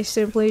that I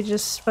simply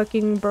just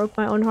fucking broke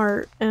my own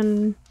heart,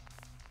 and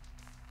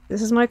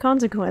this is my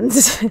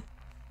consequence.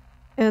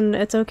 And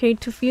it's okay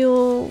to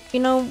feel,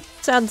 you know,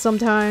 sad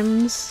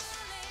sometimes.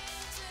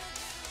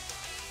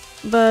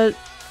 But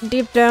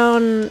deep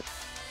down,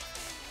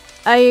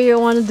 I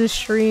wanted to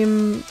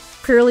stream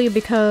purely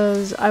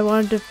because I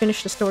wanted to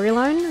finish the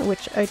storyline,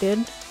 which I did.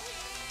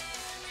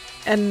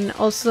 And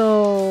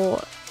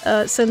also,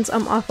 since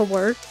I'm off of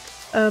work,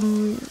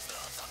 I'm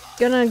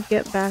gonna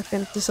get back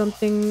into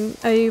something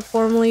I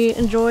formerly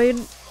enjoyed.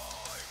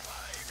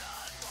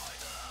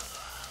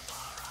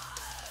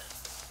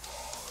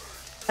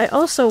 I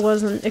also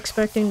wasn't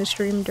expecting to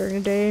stream during the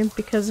day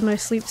because my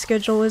sleep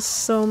schedule is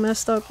so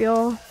messed up,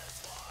 y'all.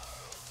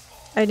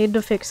 I need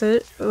to fix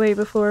it way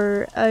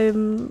before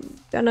I'm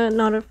gonna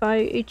notify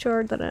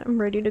HR that I'm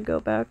ready to go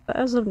back, but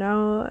as of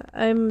now,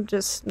 I'm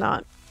just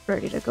not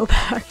ready to go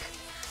back.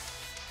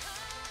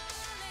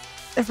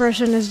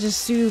 Depression is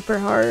just super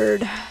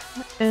hard,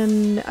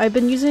 and I've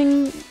been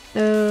using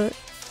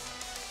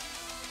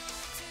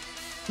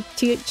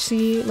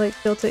THC, like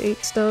Delta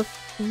 8 stuff,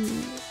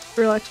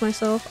 to relax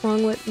myself,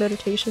 along with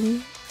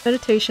meditation.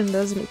 Meditation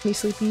does make me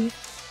sleepy.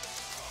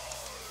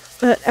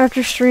 But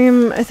after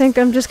stream, I think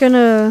I'm just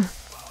gonna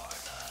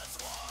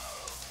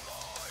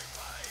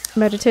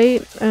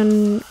meditate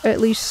and at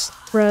least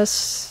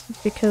rest,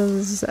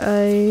 because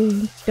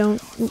I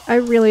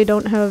really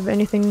don't have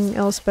anything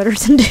else better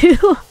to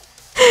do.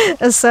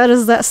 As sad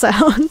as that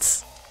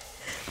sounds.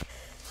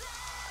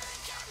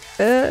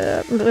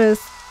 With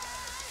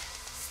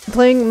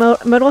playing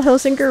Metal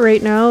Hellsinger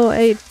right now,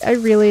 I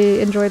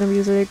really enjoy the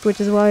music, which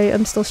is why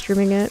I'm still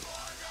streaming it.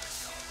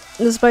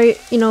 Despite,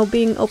 you know,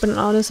 being open and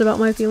honest about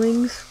my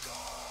feelings.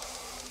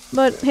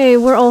 But hey,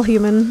 we're all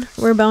human.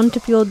 We're bound to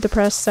feel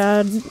depressed,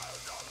 sad,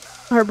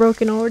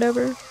 heartbroken, or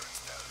whatever.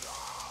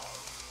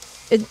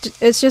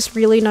 It's just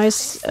really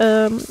nice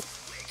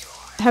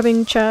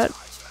having chat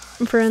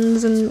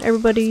friends and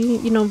everybody,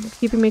 you know,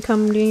 keeping me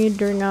company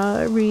during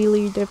a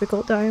really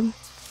difficult time.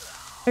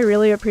 I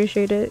really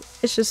appreciate it.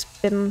 It's just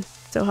been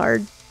so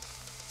hard.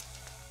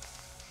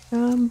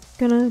 I'm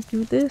gonna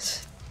do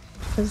this,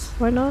 because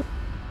why not?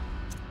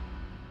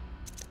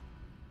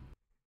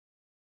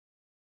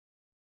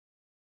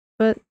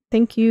 But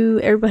thank you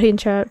everybody in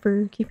chat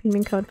for keeping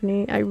me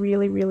company. I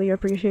really, really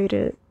appreciate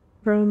it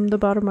from the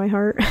bottom of my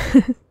heart.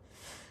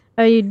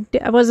 I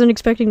wasn't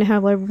expecting to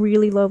have a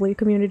really lovely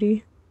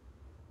community.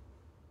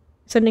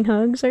 Sending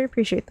hugs, I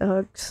appreciate the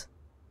hugs.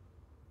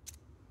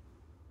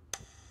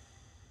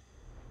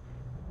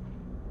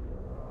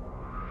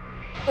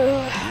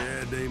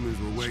 Yeah, demons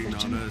were waiting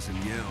on us in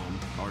Yelm,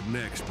 our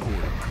next port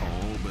of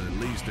call, but at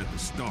least at the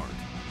start,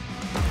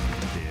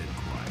 dead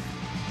quiet.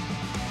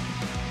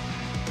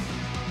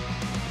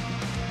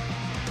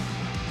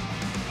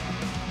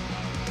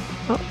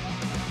 Oh,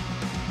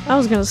 I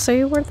was gonna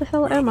say, where the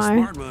hell am I?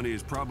 Smart money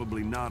is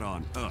probably not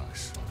on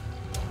us,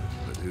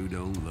 but who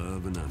don't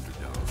love an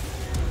underdog?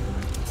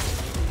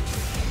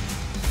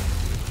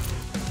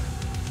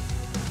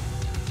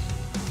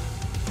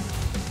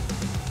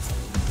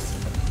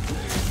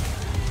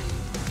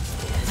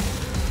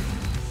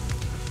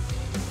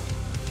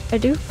 I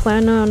do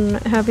plan on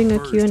having a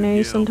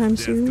Q&A sometime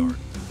soon,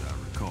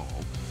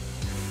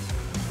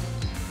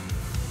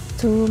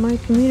 so my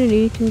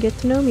community can get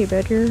to know me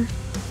better,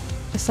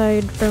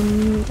 aside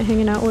from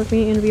hanging out with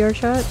me in VR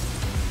chat.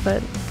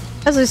 But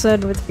as I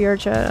said with VR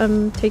chat,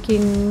 I'm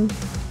taking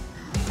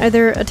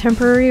either a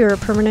temporary or a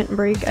permanent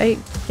break. I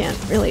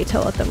can't really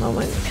tell at the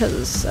moment,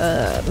 because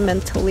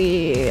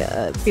mentally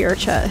VR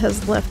chat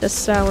has left a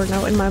sour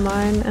note in my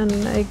mind,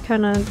 and I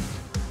kind of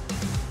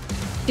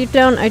deep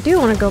down, I do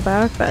want to go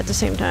back, but at the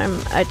same time,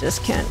 I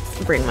just can't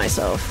bring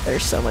myself.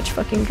 There's so much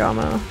fucking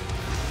drama.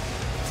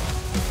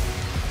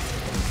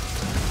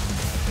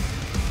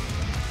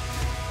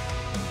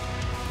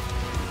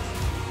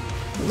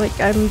 Like,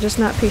 I'm just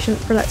not patient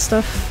for that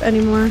stuff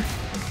anymore.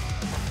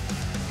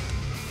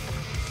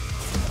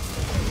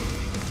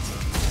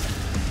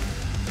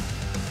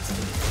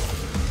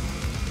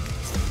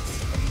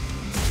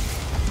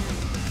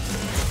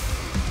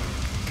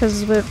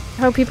 Because with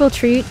how people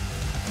treat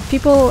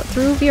people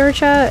through VR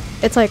chat,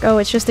 it's like, oh,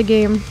 it's just a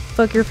game.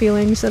 Fuck your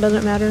feelings, it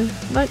doesn't matter.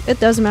 But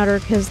it does matter,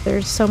 because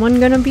there's someone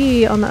gonna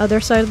be on the other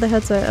side of the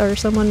headset, or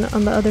someone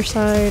on the other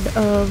side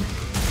of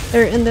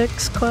their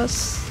index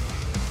quest.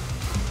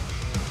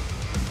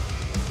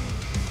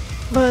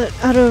 But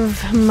out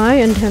of my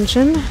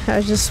intention, I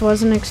just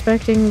wasn't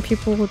expecting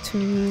people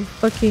to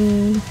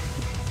fucking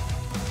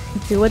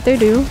do what they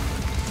do,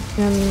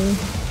 and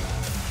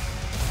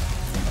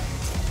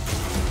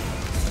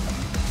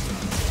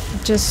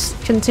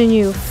just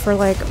continue for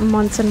like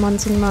months and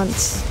months and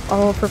months,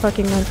 all for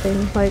fucking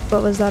nothing. Like,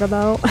 what was that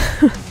about?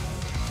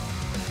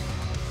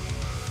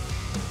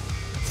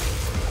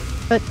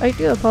 But I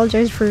do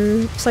apologize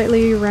for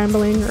slightly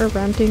rambling or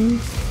ranting.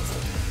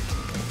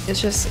 It's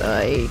just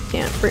I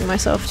can't bring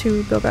myself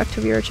to go back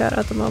to VR chat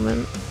at the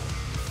moment.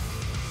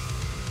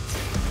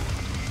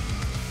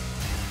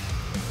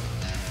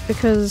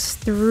 Because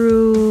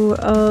through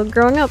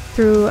growing up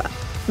through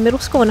middle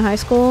school and high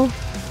school,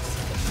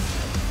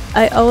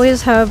 I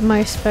always have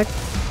my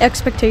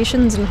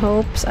expectations and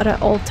hopes at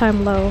an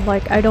all-time low.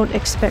 Like, I don't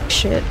expect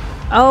shit.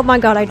 Oh my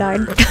god, I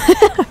died.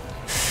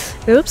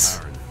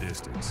 Oops.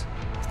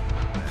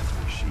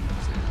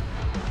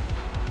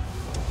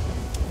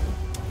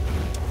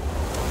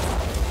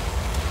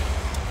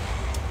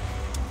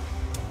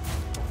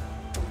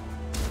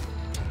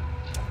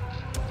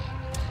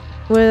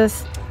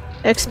 With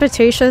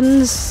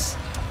expectations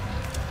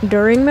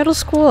during middle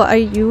school, I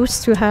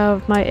used to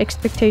have my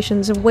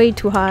expectations way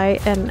too high,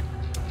 and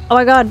oh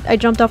my god, I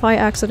jumped off by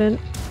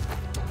accident.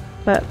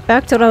 But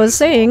back to what I was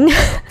saying.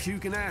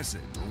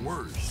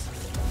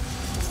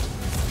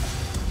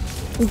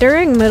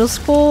 During middle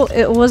school,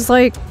 it was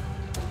like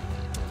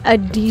a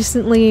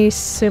decently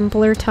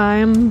simpler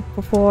time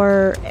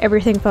before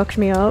everything fucked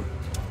me up.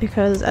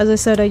 Because as I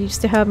said, I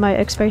used to have my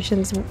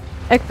expectations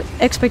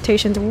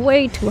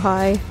way too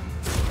high.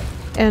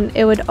 And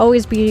it would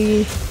always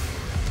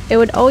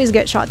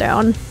get shot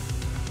down,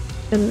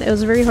 and it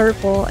was very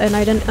hurtful, and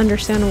I didn't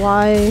understand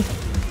why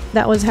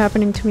that was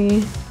happening to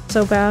me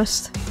so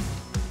fast.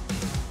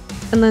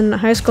 And then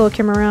high school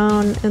came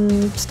around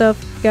and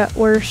stuff got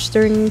worse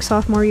during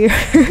sophomore year.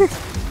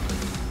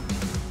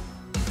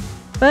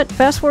 But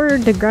fast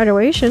forward to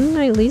graduation,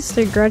 at least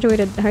I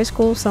graduated high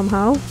school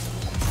somehow.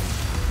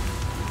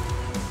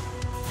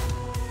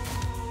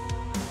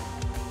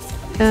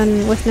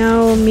 And with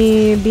now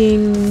me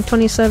being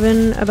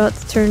 27, about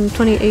to turn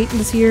 28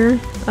 this year.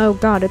 Oh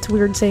god, it's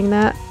weird saying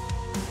that.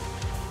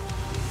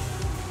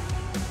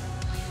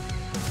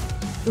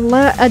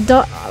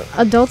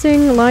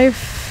 Adulting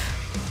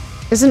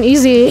life isn't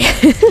easy.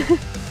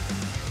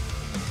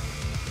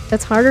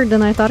 It's harder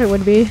than I thought it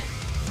would be.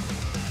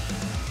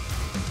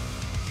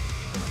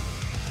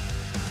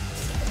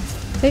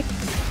 Hey.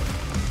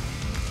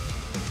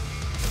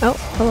 Oh,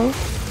 hello.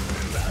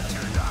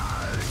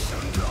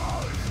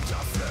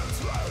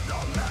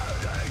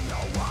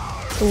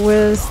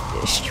 With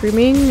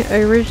streaming,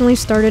 I originally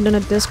started in a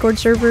Discord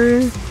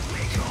server,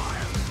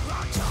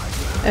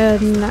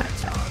 and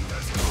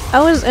I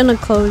was in a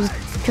closed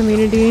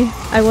community.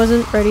 I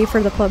wasn't ready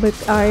for the public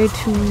eye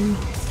to,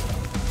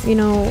 you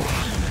know,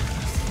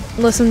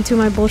 listen to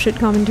my bullshit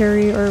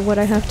commentary or what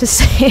I have to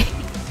say.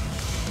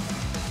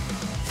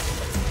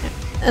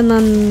 And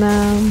then,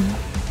 a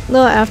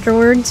little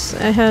afterwards,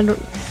 I had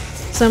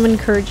some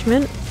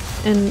encouragement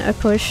and a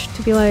push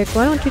to be like,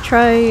 why don't you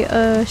try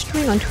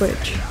streaming on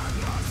Twitch?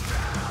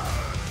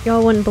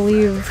 Y'all wouldn't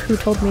believe who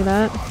told me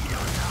that.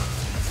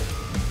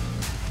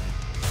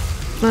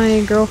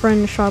 My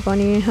girlfriend Shaw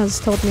Bunny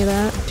has told me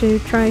that, to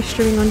try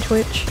streaming on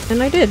Twitch,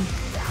 and I did.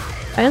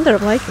 I ended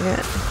up liking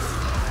it.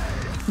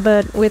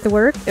 But with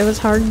work, it was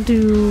hard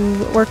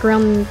to work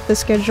around the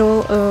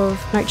schedule of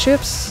night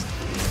shifts,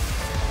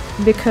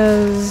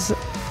 because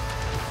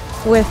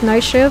with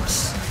night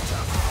shifts,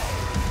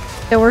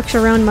 it works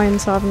around my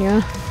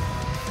insomnia.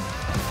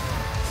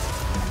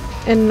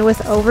 And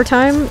with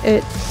overtime,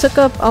 it took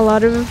up a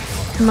lot of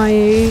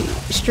my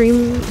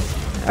stream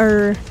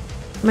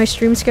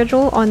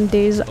schedule on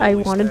days I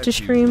wanted to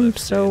stream,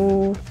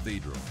 so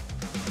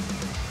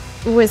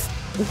with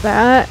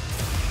that,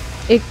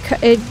 it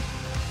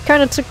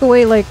kind of took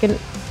away like an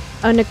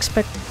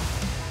unexpected.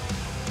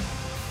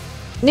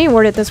 Need to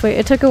word it this way.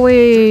 It took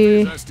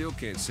away I still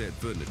can't set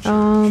foot in the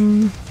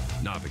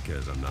church. Not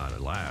because I'm not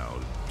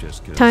allowed,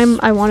 just because time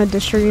I wanted to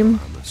stream.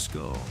 I'm a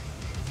skull.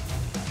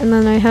 And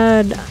then I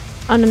had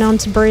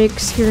unannounced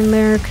breaks here and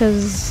there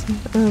because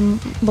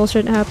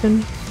bullshit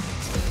happened.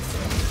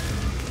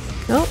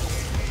 Oh.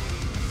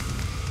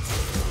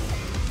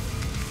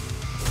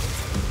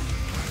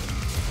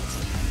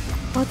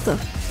 What the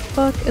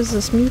fuck is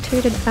this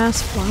mutated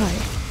ass fly?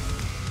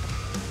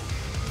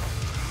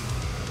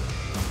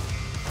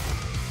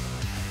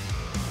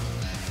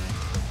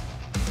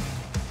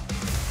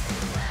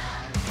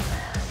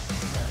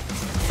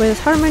 With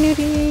Harmony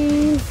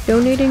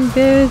donating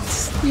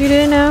bits, you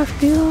didn't have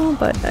to,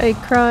 but I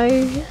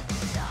cry.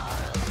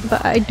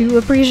 But I do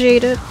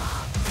appreciate it.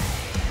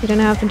 You didn't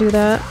have to do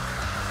that.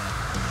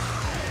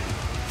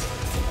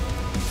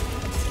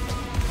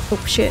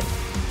 Oh shit.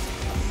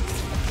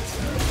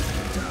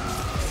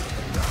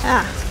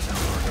 Ah.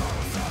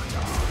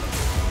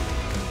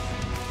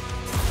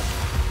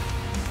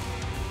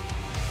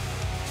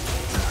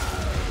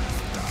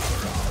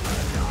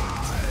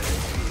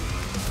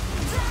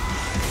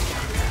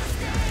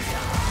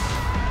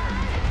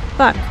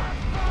 Fuck.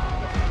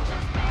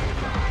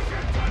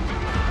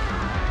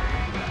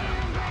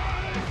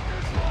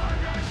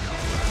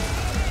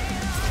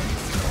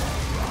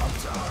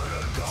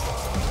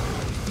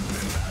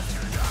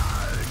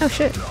 Oh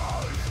shit.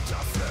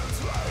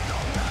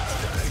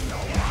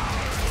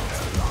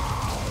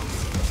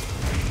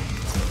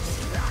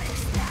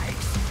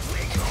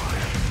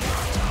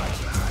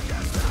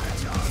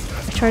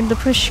 I tried to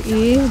push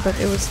E, but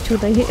it was too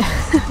late.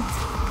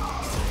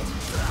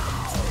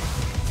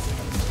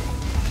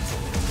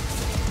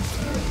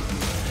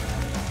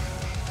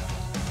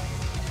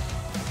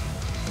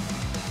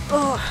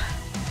 Oh,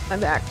 my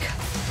back.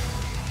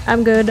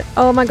 I'm good.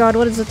 Oh my god,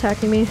 what is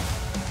attacking me?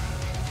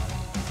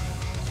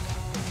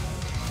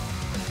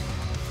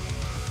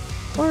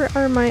 Where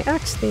are my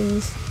axe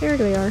things? There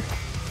they are.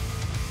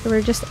 They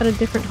were just at a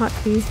different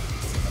hotkey.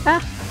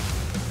 Ah!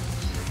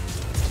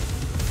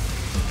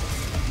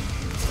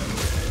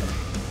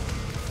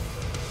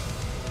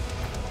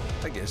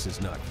 I guess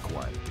it's not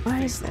quite.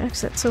 Why is the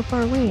exit so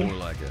far away? More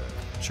like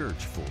a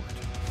church fort.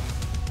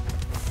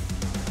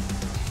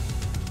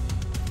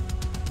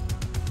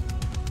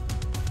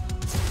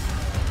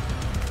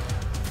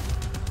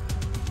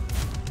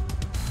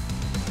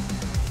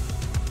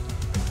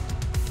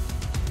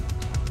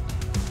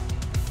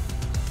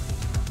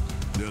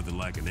 Nothing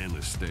like an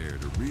endless stair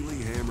to really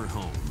hammer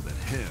home that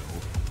hell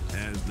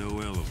has no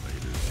elevators.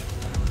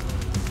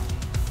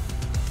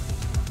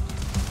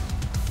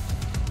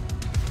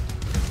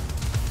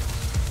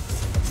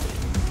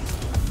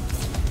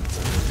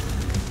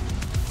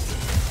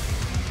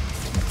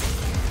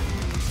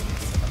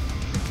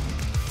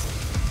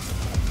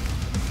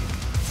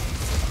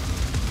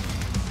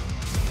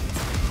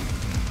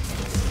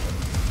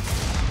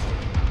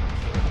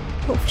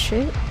 Oh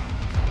shit.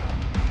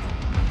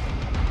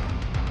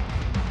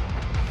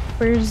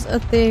 Where's a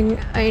thing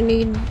I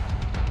need?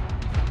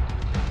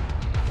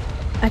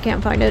 I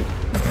can't find it.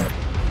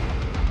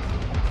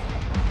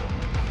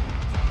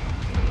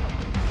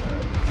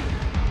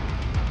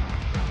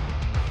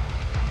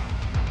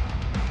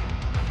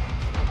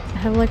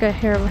 have like a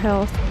hair of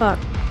health. Fuck.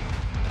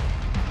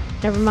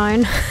 Never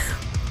mind.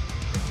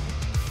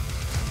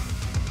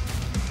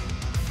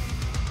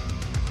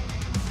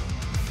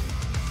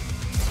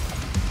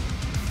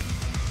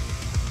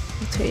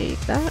 I'll take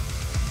that.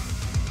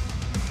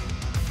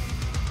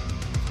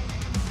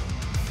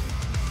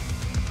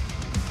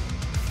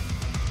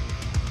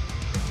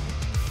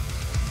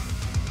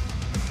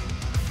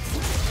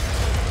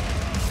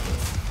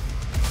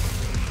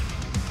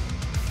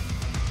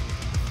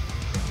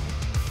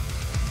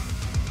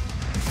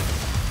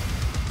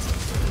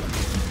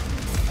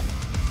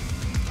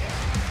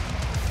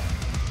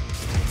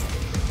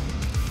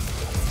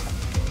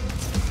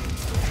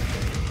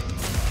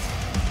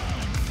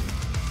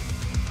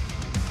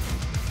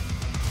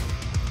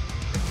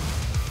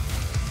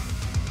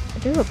 I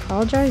do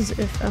apologize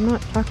if I'm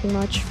not talking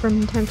much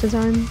from time to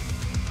time.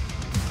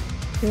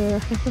 The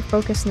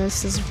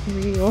hyper-focusedness is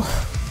real.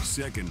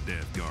 Second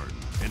Death Garden,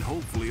 and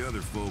hopefully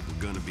other folk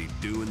are gonna be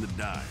doing the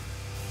dying.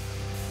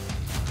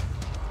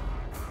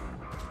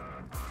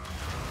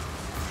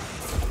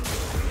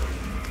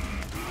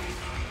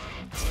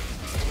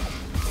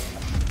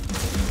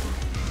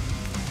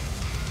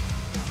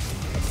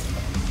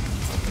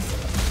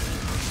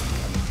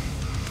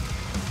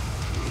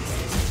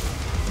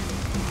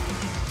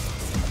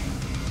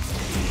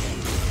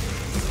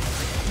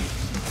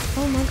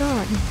 Oh my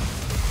god.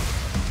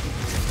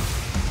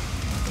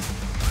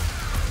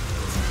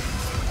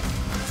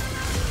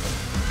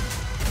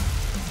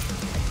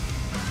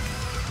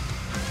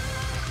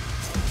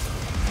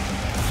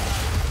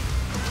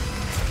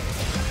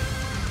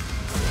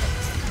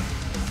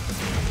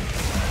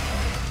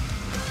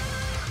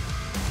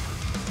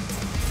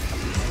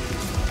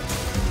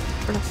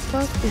 Where the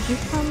fuck did you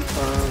come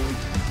from?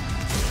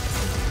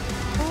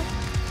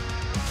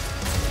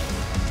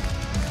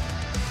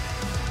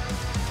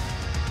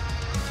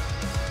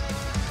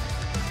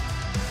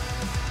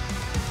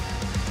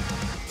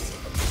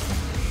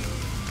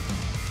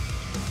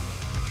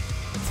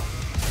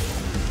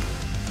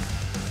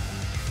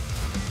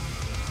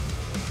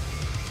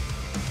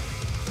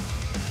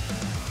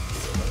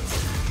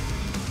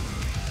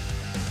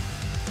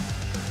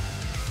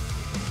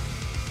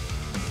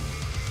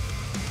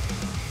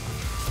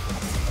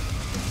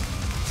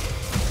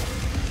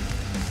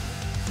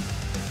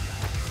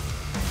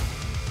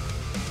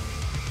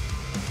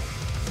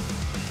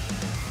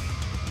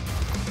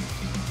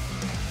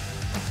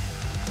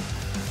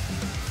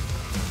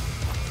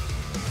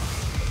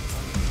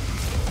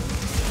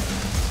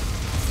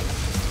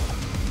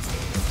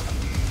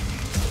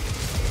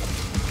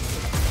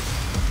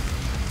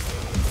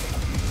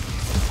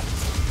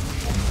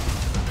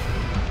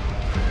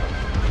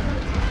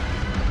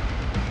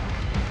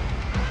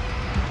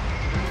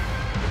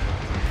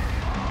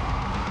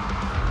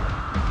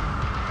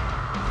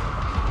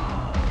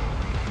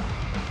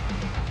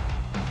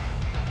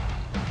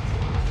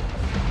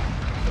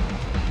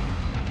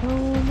 Oh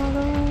my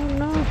god,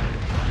 no.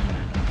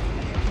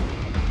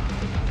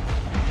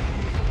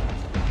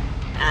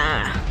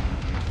 Ah.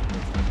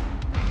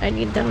 I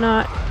need to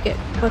not get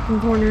fucking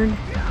cornered.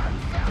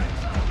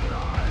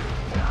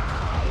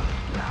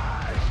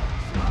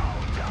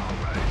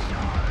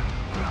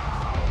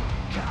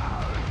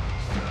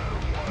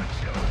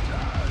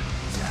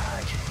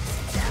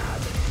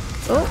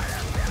 Oh.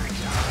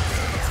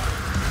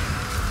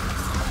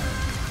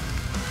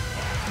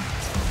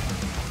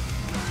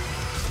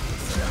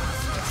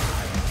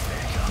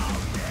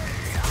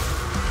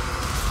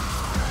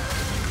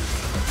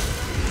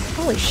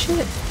 Holy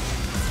shit.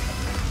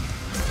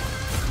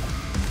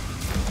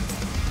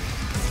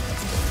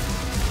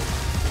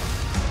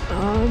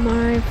 Oh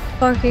my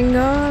fucking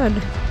god.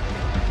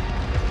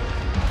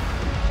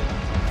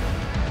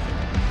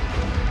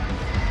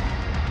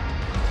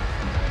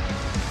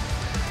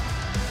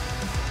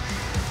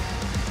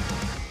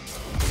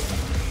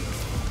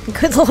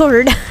 Good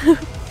lord.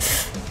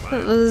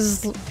 That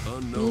was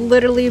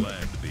literally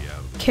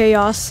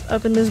chaos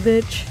up in this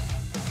bitch.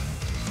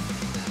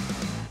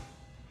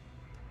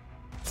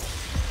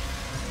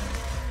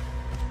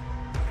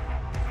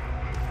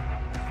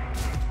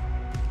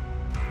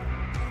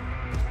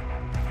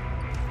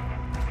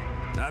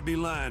 I'd be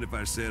lying if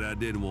I said I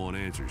didn't want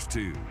answers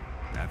too,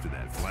 after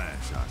that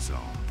flash I saw.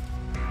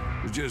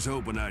 Was just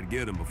hoping I'd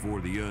get them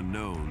before the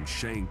unknown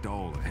shanked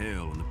all the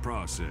hell in the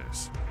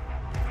process.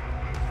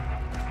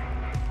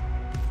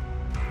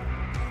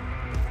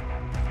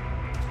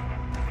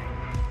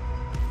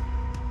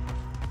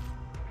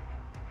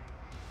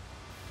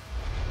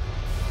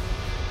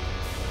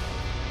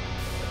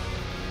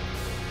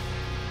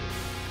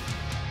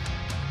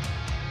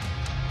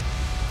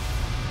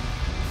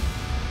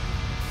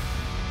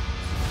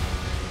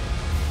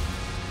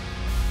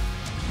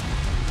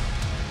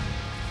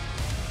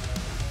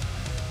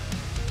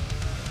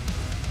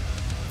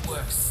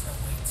 Worse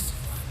awaits you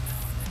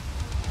unknown.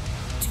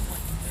 Do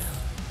what you will.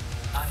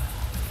 I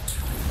already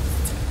tried.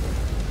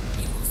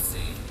 You will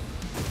see.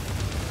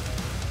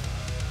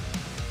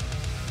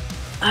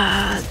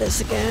 Ah,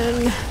 this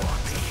again.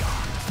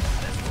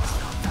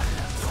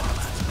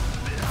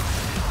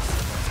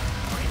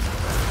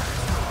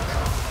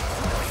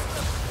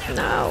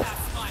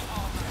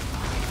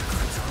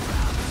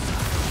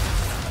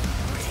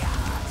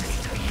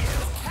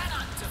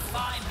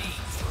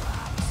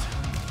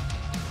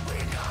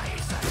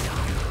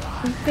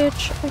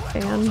 bitch? I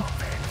can.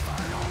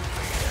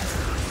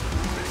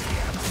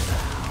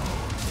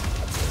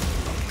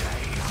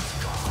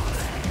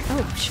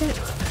 Oh, shit.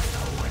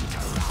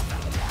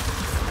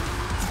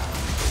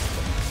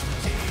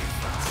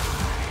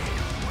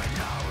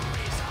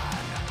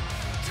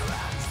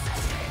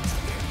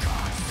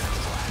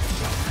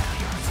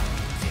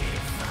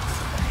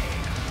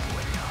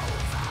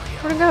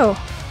 Where'd it go?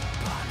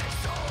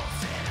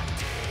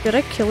 Did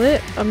I kill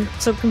it? I'm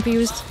so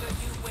confused.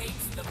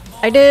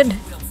 I did!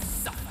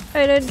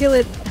 I did kill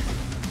it!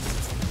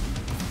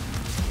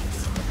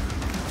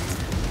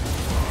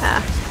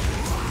 Ah.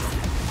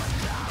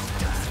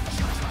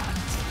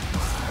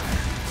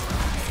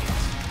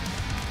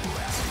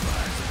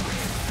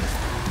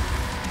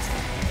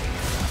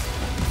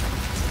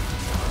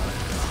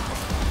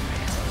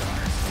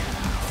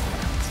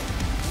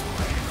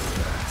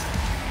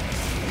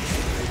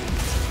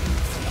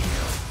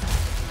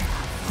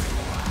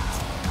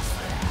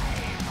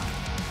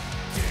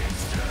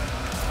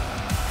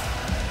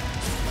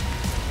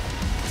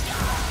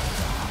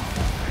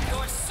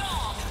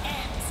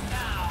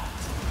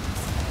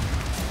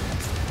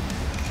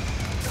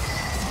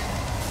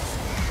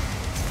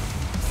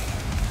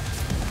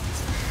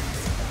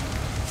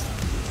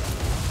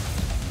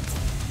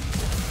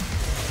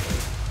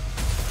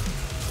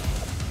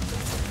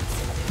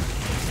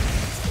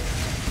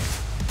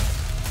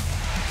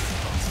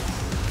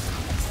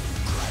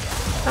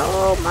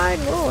 Oh my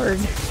lord.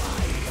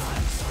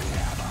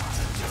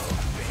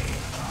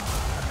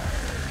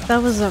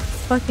 That was a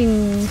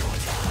fucking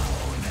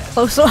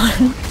close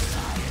one.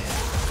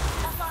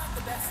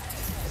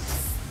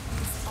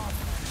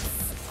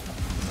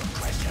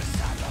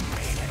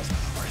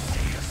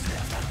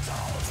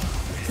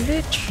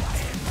 Bitch.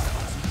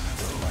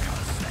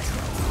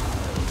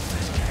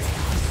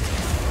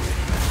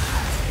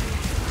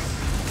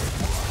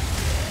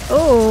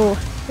 Oh,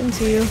 didn't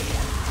see you.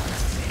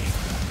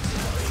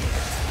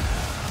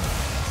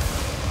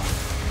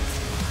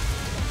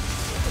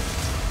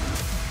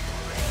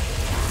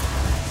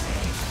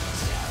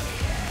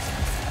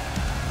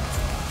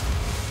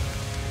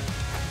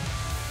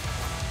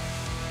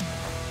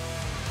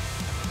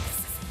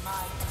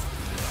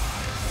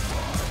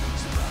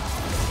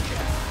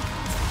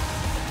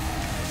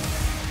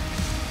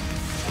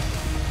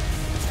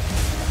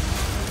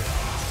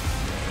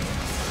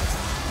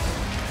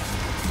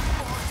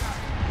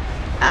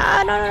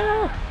 Ah, no, no,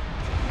 no.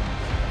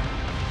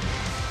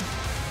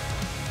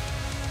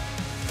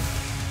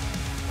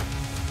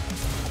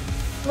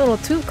 A little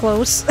too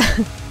close.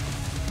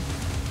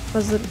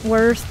 Was it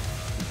worth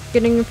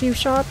getting a few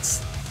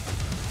shots?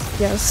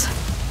 Yes.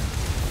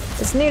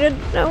 It's needed.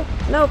 No,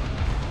 nope.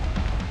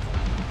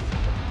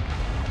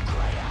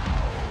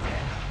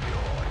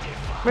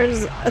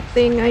 Where's a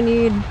thing I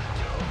need?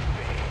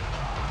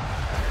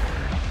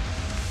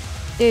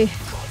 Hey,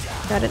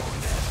 got it.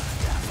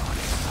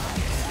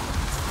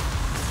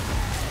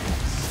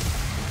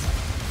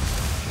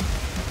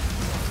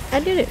 I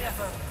did it.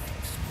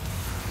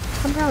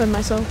 I'm proud of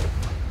myself.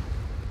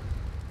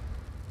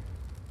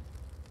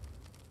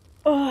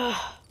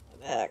 Oh, I'm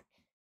back.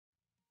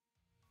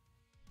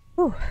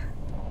 Whew.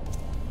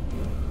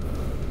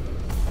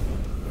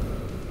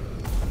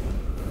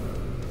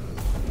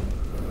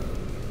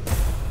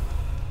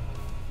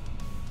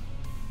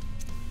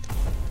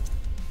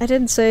 I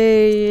did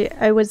say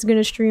I was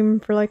gonna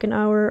stream for like an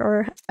hour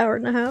or hour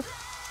and a half.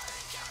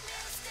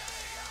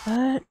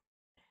 But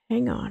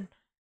hang on.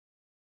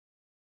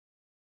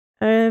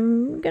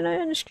 I'm gonna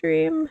end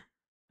stream.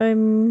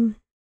 I'm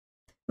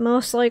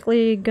most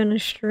likely gonna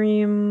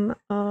stream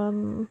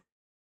around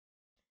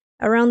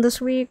this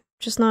week,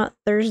 just not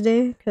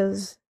Thursday,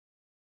 because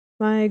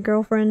my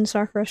girlfriend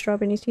Sakura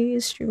Strawberry Tea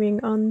is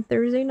streaming on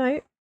Thursday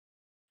night.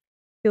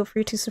 Feel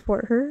free to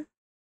support her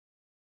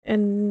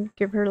and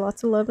give her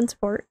lots of love and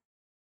support,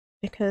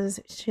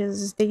 because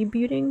she's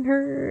debuting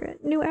her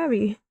new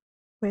Abby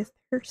with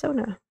her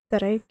Sona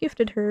that I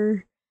gifted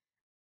her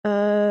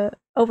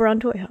over on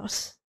Toy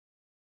House.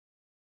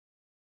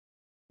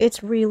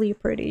 It's really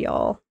pretty,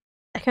 y'all.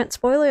 I can't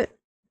spoil it,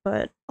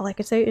 but all I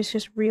can say is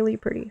just really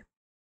pretty.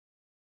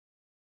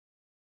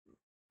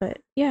 But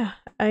yeah,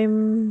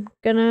 I'm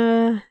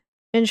gonna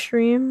end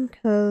stream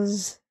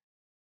because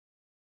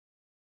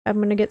I'm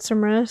gonna get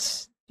some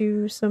rest,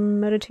 do some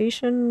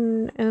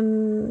meditation,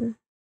 and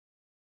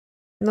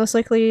most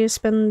likely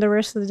spend the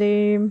rest of the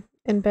day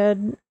in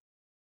bed.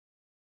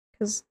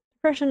 Because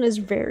depression is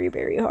very,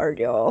 very hard,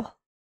 y'all.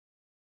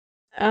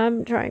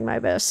 I'm trying my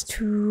best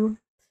to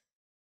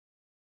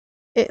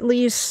at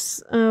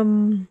least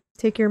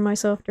take care of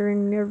myself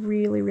during a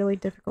really, really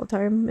difficult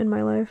time in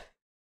my life.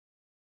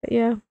 But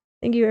yeah,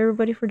 thank you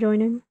everybody for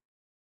joining.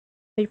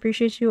 I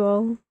appreciate you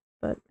all.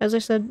 But as I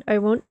said, I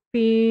won't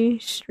be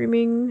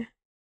streaming.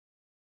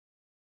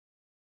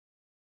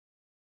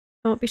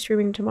 I won't be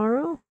streaming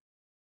tomorrow.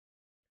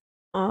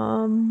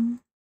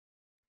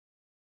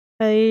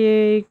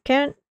 I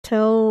can't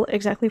tell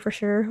exactly for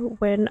sure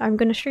when I'm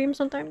gonna stream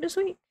sometime this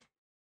week.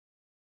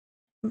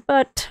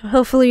 But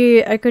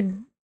hopefully I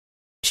could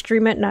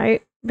stream at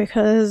night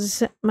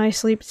because my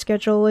sleep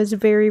schedule is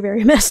very,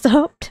 very messed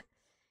up.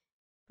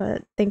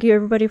 But thank you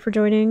everybody for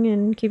joining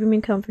and keeping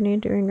me company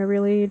during a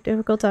really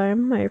difficult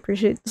time. I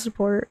appreciate the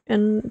support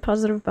and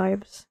positive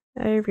vibes.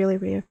 I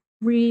really,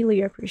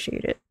 really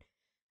appreciate it.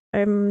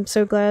 I'm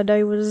so glad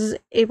I was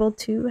able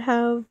to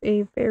have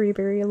a very,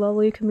 very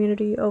lovely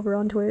community over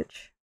on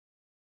Twitch.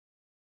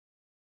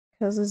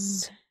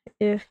 Because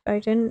if I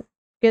didn't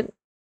get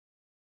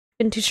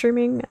into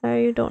streaming,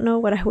 I don't know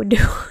what I would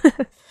do.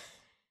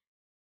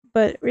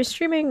 But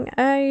restreaming,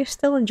 I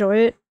still enjoy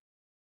it.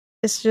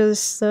 It's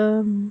just,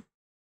 I'm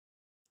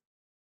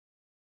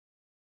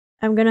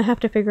gonna have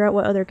to figure out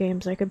what other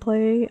games I could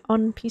play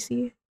on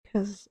PC,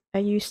 because I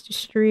used to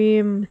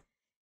stream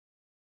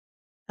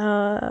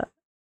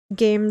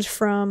games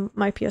from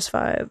my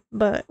PS5,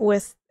 but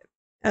with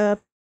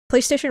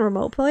PlayStation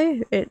Remote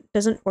Play, it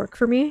doesn't work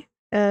for me,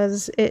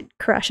 as it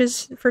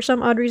crashes for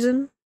some odd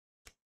reason.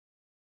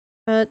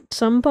 At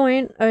some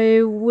point,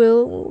 I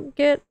will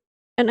get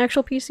an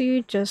actual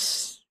PC,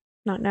 just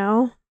not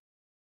now.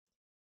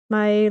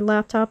 My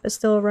laptop is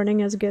still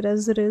running as good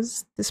as it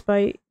is,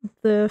 despite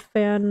the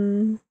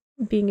fan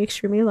being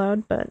extremely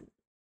loud, but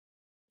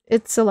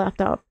it's a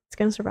laptop. It's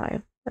gonna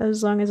survive,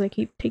 as long as I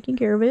keep taking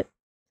care of it.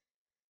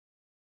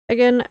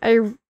 Again, I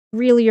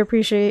really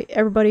appreciate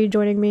everybody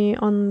joining me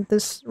on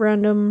this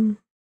random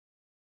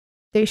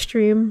day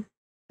stream.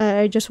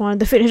 I just wanted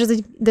to finish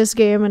this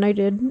game, and I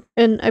did.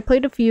 And I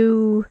played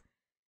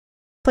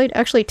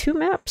actually 2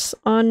 maps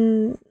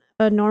on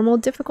a normal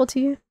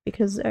difficulty,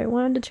 because I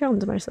wanted to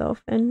challenge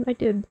myself, and I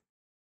did.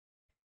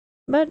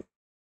 But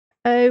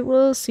I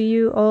will see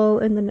you all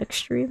in the next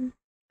stream.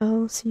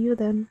 I'll see you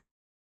then.